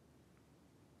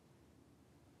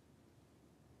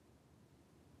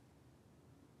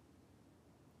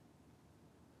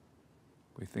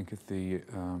 We think of the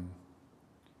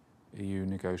EU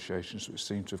negotiations which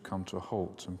seem to have come to a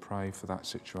halt, and pray for that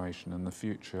situation and the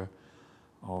future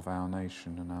of our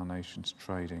nation and our nation's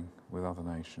trading with other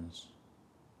nations.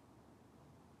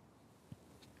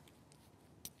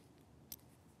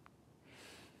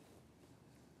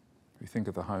 We think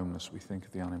of the homeless, we think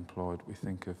of the unemployed, we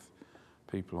think of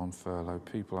people on furlough,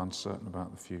 people uncertain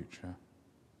about the future.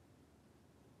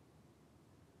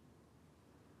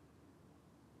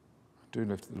 Do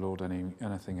lift to the Lord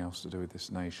anything else to do with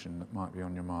this nation that might be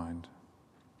on your mind.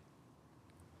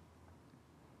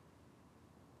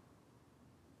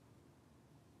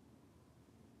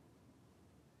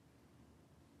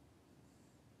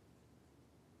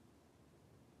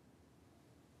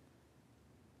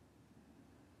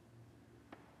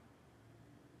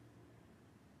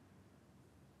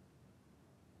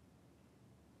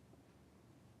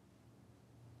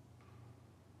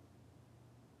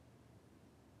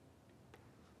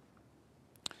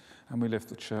 And we lift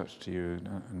the church to you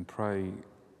and pray,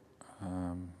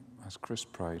 as Chris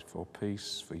prayed, for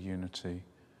peace, for unity,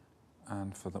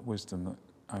 and for that wisdom that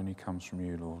only comes from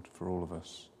you, Lord, for all of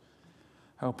us.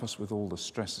 Help us with all the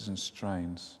stresses and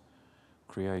strains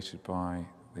created by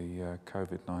the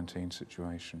COVID-19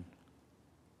 situation.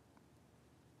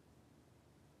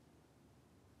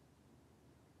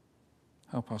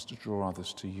 Help us to draw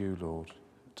others to you, Lord,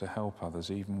 to help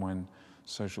others even when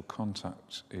social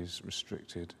contact is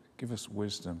restricted. Give us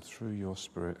wisdom through your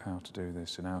Spirit how to do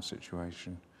this in our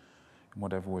situation, in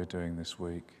whatever we're doing this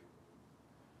week.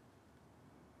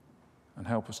 And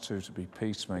help us too to be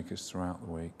peacemakers throughout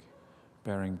the week,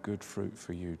 bearing good fruit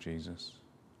for you, Jesus.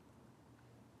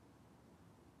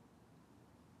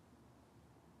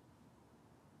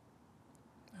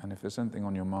 And if there's anything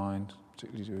on your mind,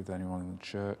 particularly to do with anyone in the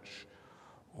church,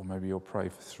 or maybe you'll pray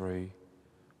for 3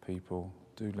 people,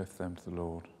 do lift them to the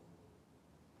Lord.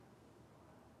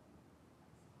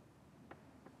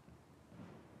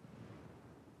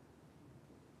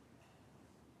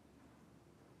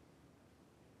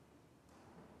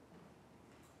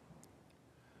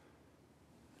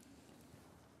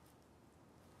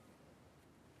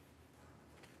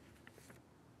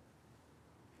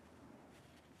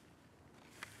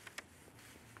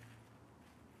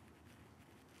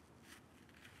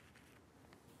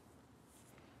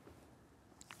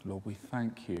 Lord, we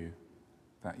thank you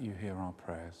that you hear our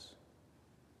prayers.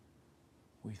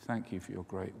 We thank you for your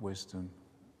great wisdom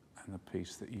and the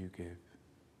peace that you give.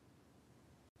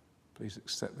 Please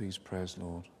accept these prayers,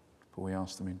 Lord, for we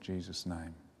ask them in Jesus'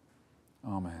 name.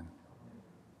 Amen.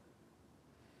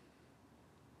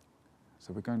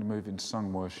 So we're going to move in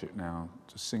sung worship now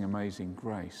to sing Amazing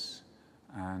Grace.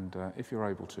 And if you're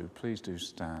able to, please do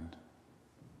stand.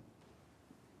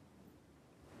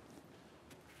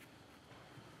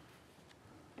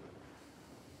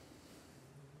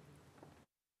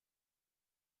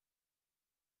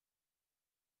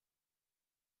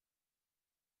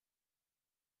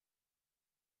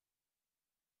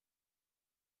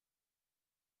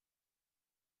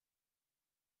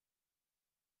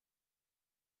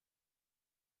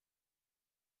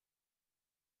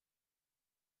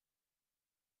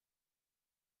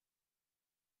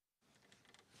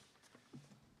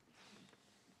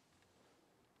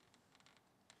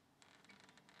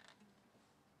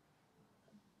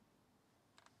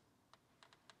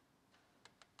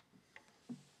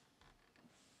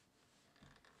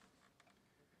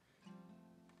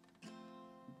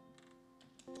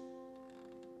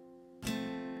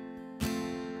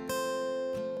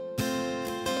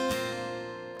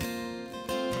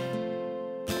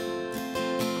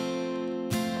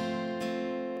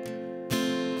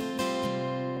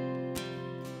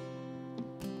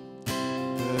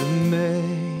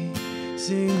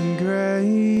 Amazing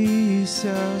grace,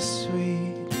 how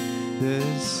sweet the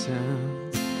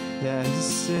sound that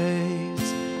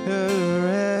saves a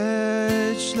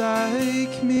wretch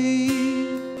like me.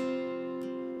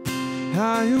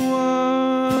 I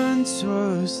once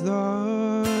was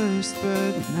lost,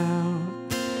 but now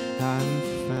I'm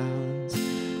found.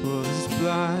 Was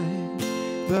blind,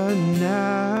 but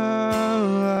now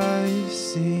I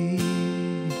see.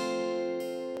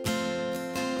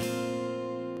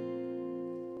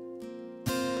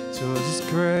 'Twas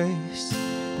grace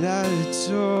that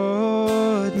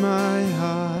taught my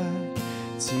heart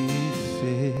to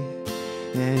fear,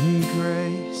 and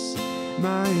grace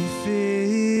my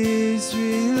fears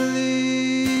relieved.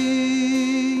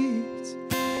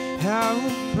 How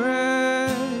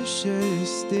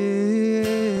precious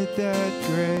did that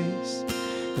grace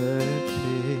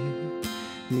appear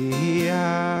the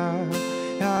hour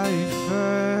I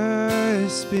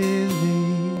first believed.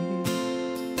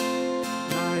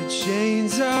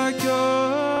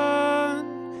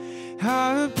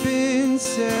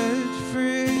 set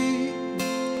free.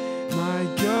 My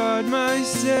God, my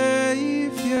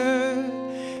Savior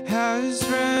has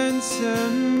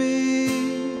ransomed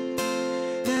me.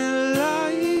 And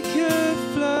like a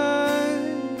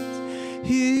flood,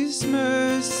 His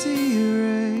mercy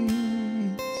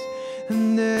reigns,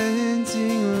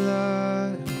 unending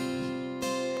love,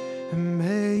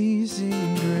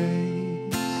 amazing grace.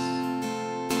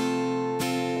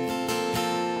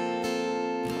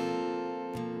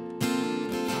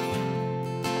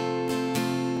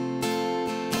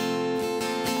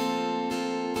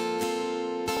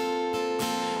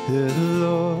 The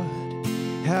Lord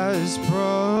has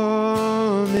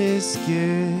promised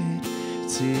good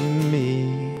to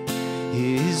me.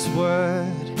 His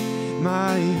word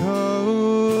my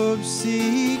hope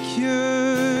secures.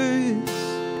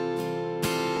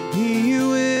 He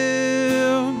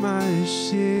will my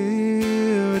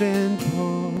shield and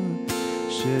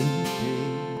portion be,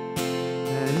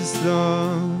 as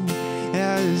long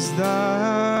as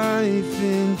life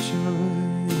enjoys.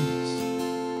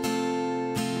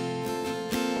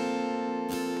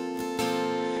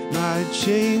 My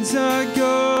chains are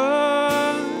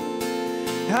gone,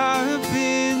 I've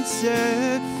been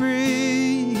set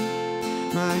free.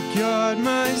 My God,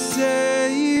 my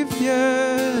Savior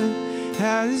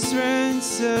has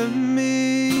ransomed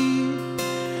me.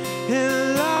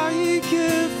 And like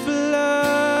a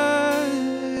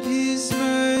flood, His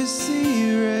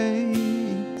mercy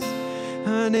reigns,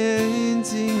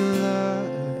 unending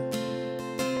love,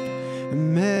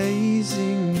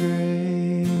 amazing grace.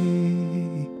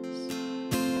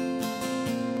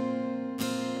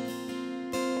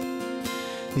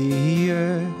 The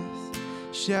earth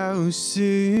shall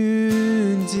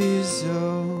soon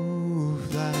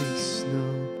dissolve like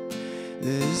snow.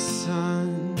 The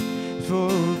sun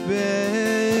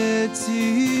forbid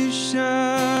to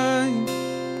shine,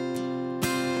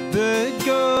 but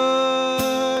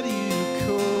God, you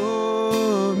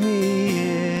call me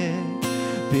here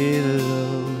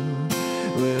below,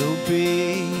 will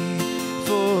be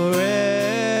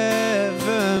forever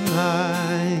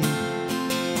mine.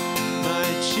 My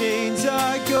chains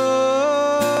are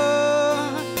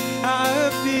gone,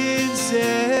 I've been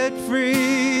set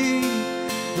free.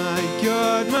 My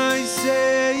God, my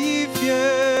Savior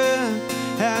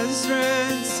has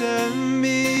ransomed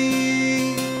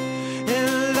me.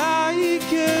 And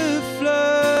like a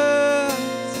flood,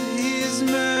 His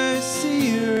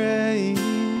mercy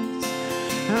reigns,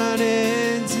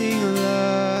 unending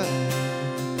love,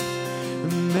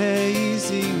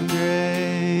 amazing grace.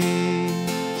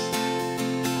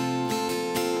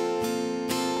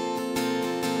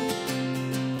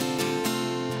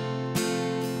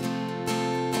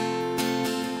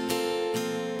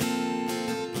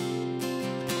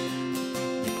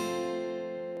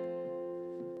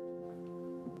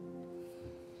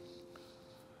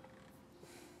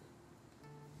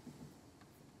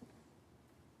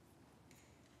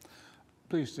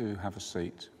 Please do have a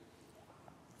seat.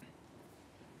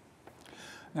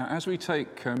 Now, as we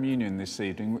take communion this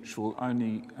evening, which will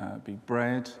only be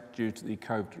bread due to the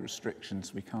COVID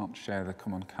restrictions, we can't share the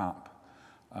common cup.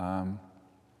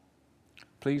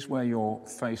 Please wear your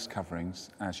face coverings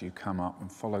as you come up and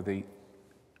follow the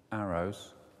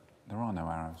arrows. There are no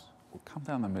arrows. Well, come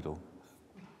down the middle.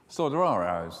 So there are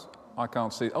arrows. I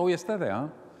can't see. Oh, yes, there they are.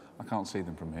 I can't see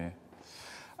them from here.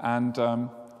 And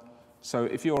so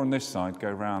if you're on this side, go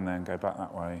round there and go back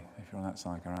that way. If you're on that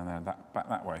side, go around there and back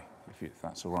that way, if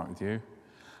that's all right with you.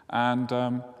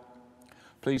 And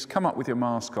please come up with your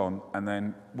mask on, and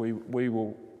then we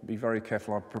will be very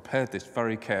careful. I've prepared this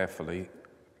very carefully,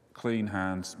 clean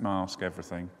hands, mask,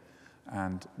 everything,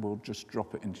 and we'll just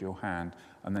drop it into your hand,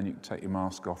 and then you can take your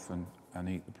mask off and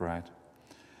eat the bread.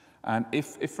 And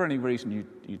if for any reason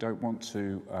you don't want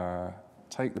to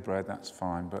take the bread, that's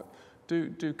fine, but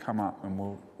do come up and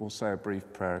we'll say a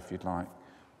brief prayer if you'd like.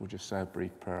 We'll just say a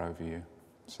brief prayer over you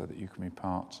so that you can be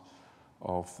part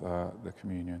of the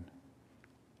communion.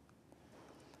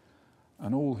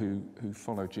 And all who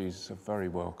follow Jesus are very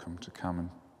welcome to come and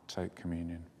take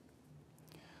communion.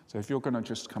 So if you're going to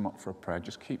just come up for a prayer,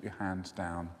 just keep your hands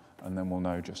down and then we'll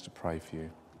know just to pray for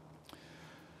you.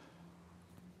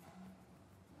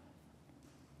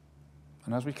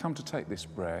 And as we come to take this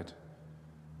bread,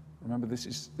 remember, this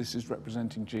is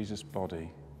representing Jesus'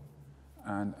 body,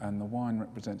 and the wine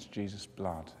represents Jesus'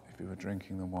 blood, if we were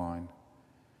drinking the wine.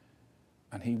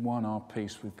 And he won our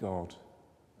peace with God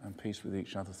and peace with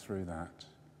each other through that.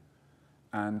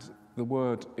 And the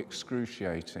word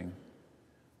excruciating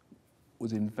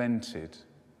was invented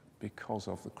because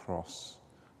of the cross,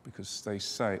 because they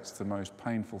say it's the most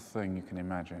painful thing you can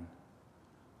imagine.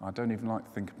 I don't even like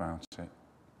to think about it.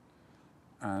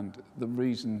 And the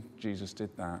reason Jesus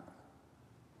did that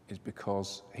is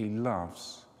because he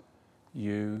loves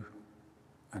you,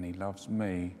 and he loves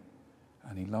me,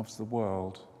 and he loves the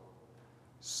world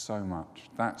so much.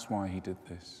 That's why he did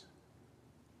this.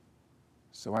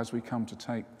 So as we come to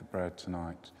take the bread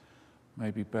tonight,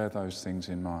 maybe bear those things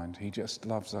in mind. He just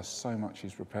loves us so much,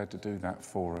 he's prepared to do that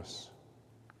for us.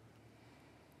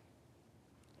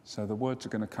 So the words are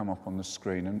going to come up on the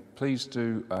screen, and please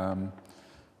do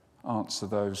answer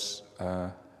those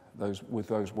with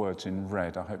those words in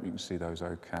red. I hope you can see those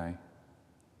okay.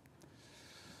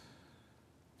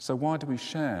 So why do we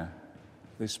share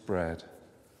this bread?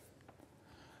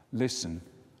 Listen,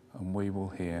 and we will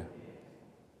hear.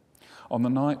 On the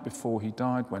night before he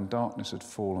died, when darkness had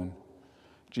fallen,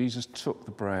 Jesus took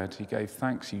the bread, he gave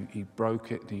thanks, he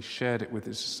broke it, and he shared it with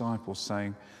his disciples,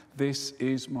 saying, "This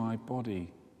is my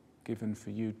body given for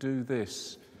you. Do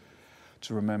this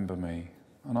to remember me."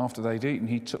 And after they'd eaten,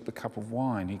 he took the cup of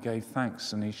wine, he gave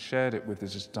thanks, and he shared it with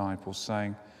his disciples,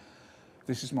 saying,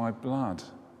 "This is my blood,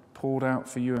 poured out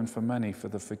for you and for many for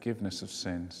the forgiveness of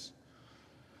sins."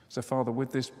 So, Father,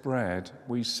 with this bread,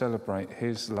 we celebrate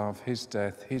his love, his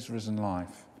death, his risen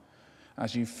life.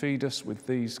 As you feed us with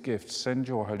these gifts, send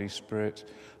your Holy Spirit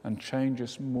and change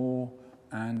us more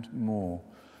and more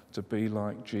to be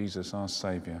like Jesus, our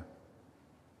Saviour.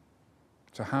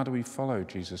 So how do we follow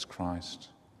Jesus Christ?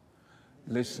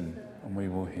 Listen, and we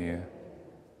will hear.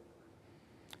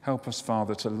 Help us,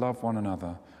 Father, to love one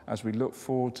another as we look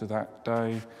forward to that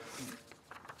day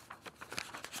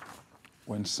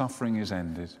when suffering is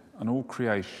ended and all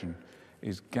creation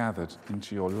is gathered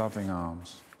into your loving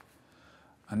arms.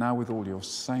 And now with all your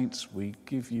saints, we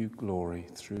give you glory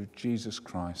through Jesus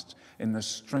Christ in the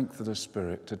strength of the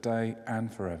Spirit, today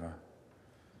and forever.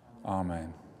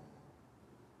 Amen.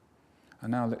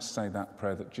 And now let's say that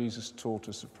prayer that Jesus taught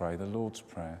us to pray, the Lord's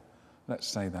Prayer. Let's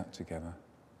say that together.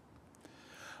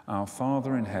 Our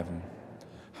Father in heaven,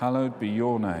 hallowed be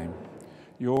your name.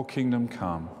 Your kingdom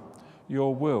come.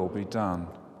 Your will be done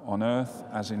on earth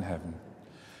as in heaven.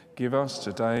 Give us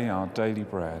today our daily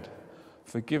bread.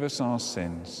 Forgive us our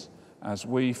sins as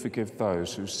we forgive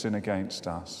those who sin against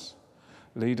us.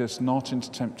 Lead us not into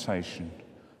temptation,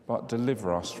 but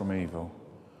deliver us from evil.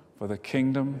 For the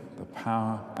kingdom, the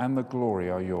power, and the glory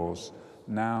are yours,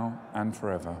 now and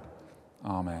forever.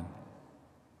 Amen.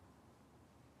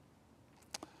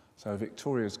 So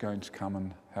Victoria's going to come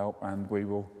and help, and we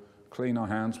will clean our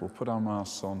hands, we'll put our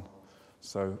masks on,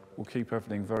 so we'll keep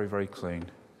everything very, very clean.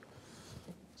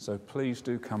 So please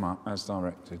do come up as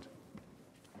directed.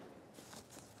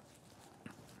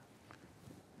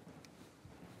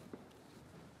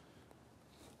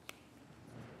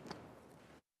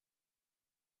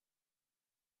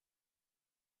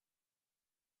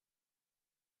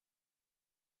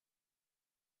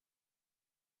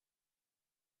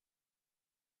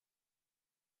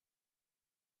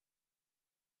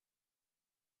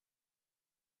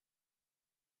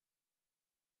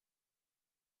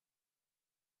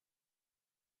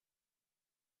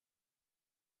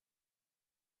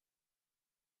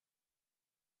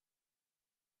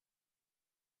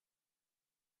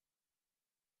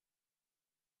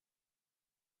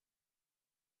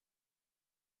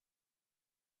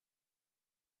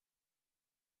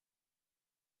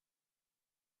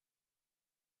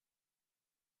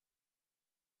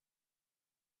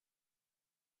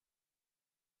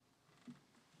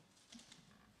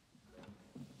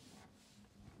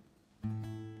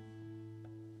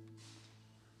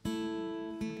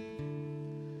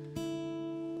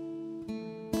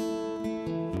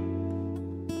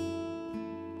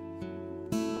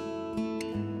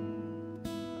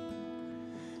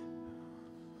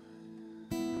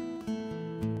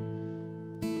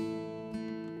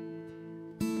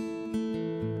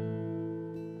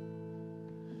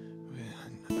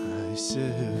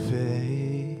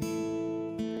 Survey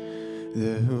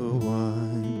the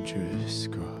wondrous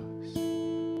cross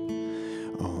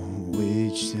on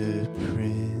which the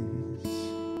Prince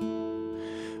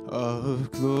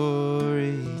of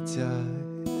Glory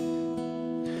died,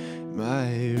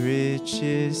 my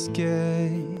richest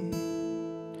gain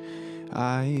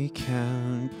I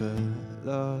count but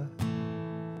lost.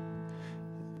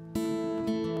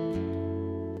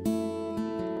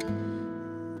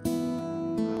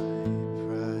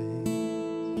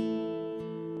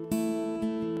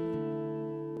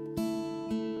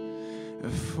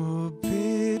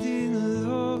 Forbidden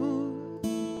Lord,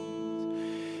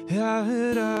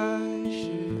 that I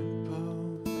should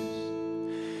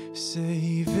boast,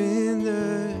 saving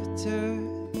the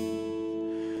death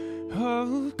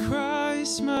of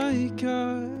Christ my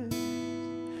God.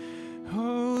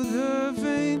 Oh, the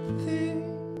vain thing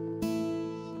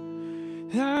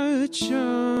that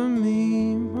charm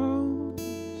me most,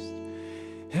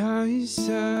 I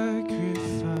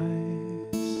sacrifice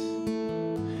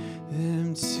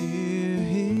them to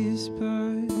his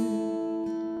blood.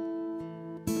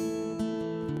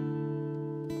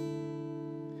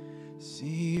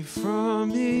 See,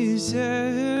 from his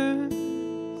hands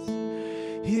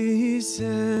he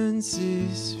sends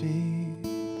his feet,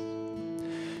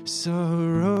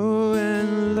 sorrow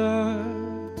and love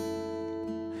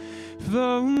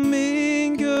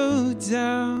flamingo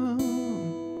down.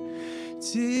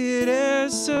 Did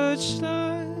there's such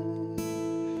love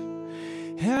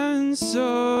and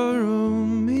sorrow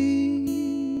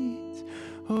meet,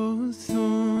 all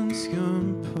thorns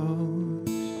composed,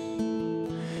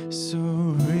 so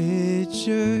rich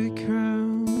a crown.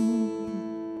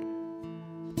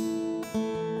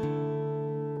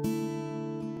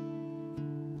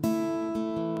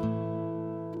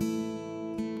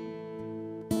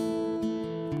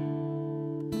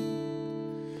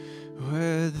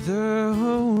 Where the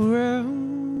whole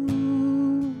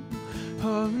realm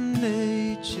of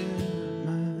nature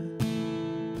might,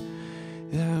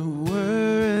 that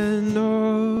were and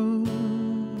all,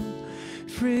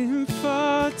 frame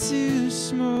far too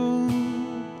small,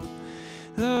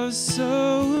 love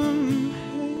so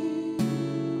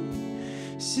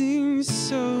amazing,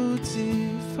 so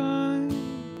divine,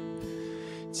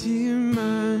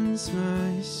 demands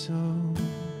my soul,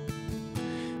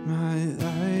 my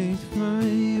life, my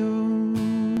own.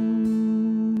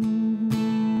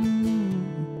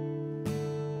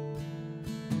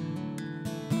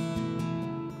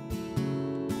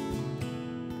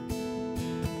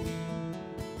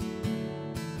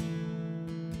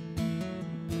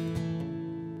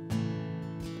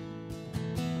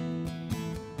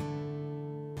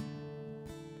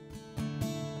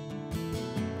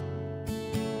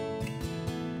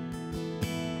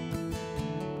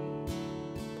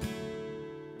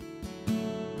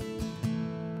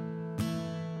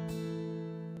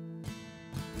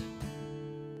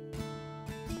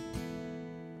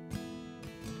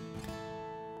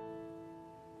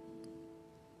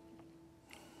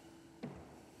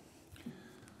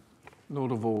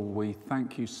 Lord of all, we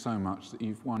thank you so much that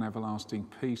you've won everlasting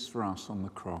peace for us on the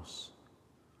cross.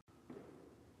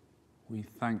 We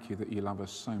thank you that you love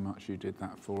us so much you did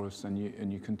that for us, and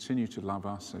you continue to love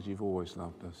us as you've always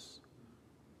loved us.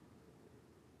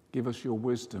 Give us your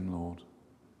wisdom, Lord.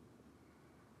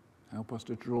 Help us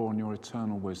to draw on your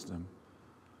eternal wisdom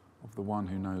of the one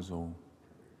who knows all.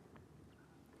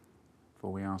 For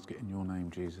we ask it in your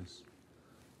name, Jesus.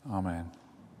 Amen.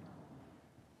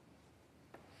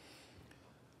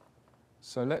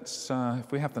 So let's,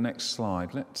 if we have the next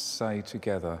slide, let's say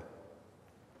together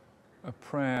a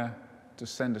prayer to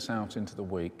send us out into the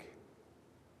week.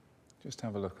 Just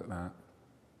have a look at that.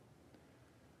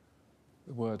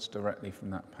 The words directly from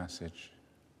that passage.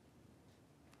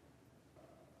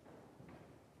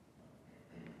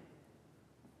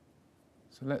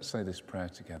 So let's say this prayer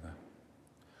together.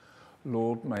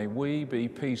 Lord, may we be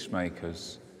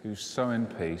peacemakers who sow in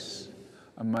peace,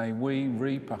 and may we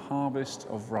reap a harvest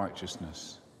of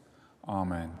righteousness.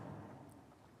 Amen.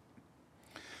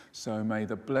 So may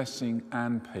the blessing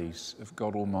and peace of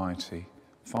God Almighty,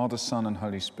 Father, Son, and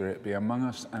Holy Spirit be among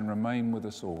us and remain with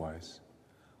us always.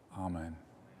 Amen.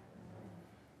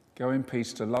 Go in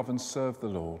peace to love and serve the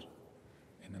Lord.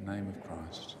 In the name of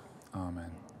Christ. Amen.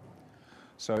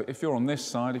 So if you're on this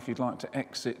side, if you'd like to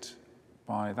exit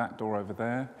by that door over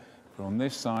there, if you're on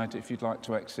this side, if you'd like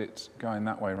to exit going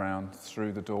that way round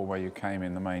through the door where you came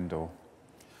in, the main door.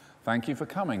 Thank you for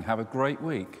coming. Have a great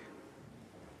week.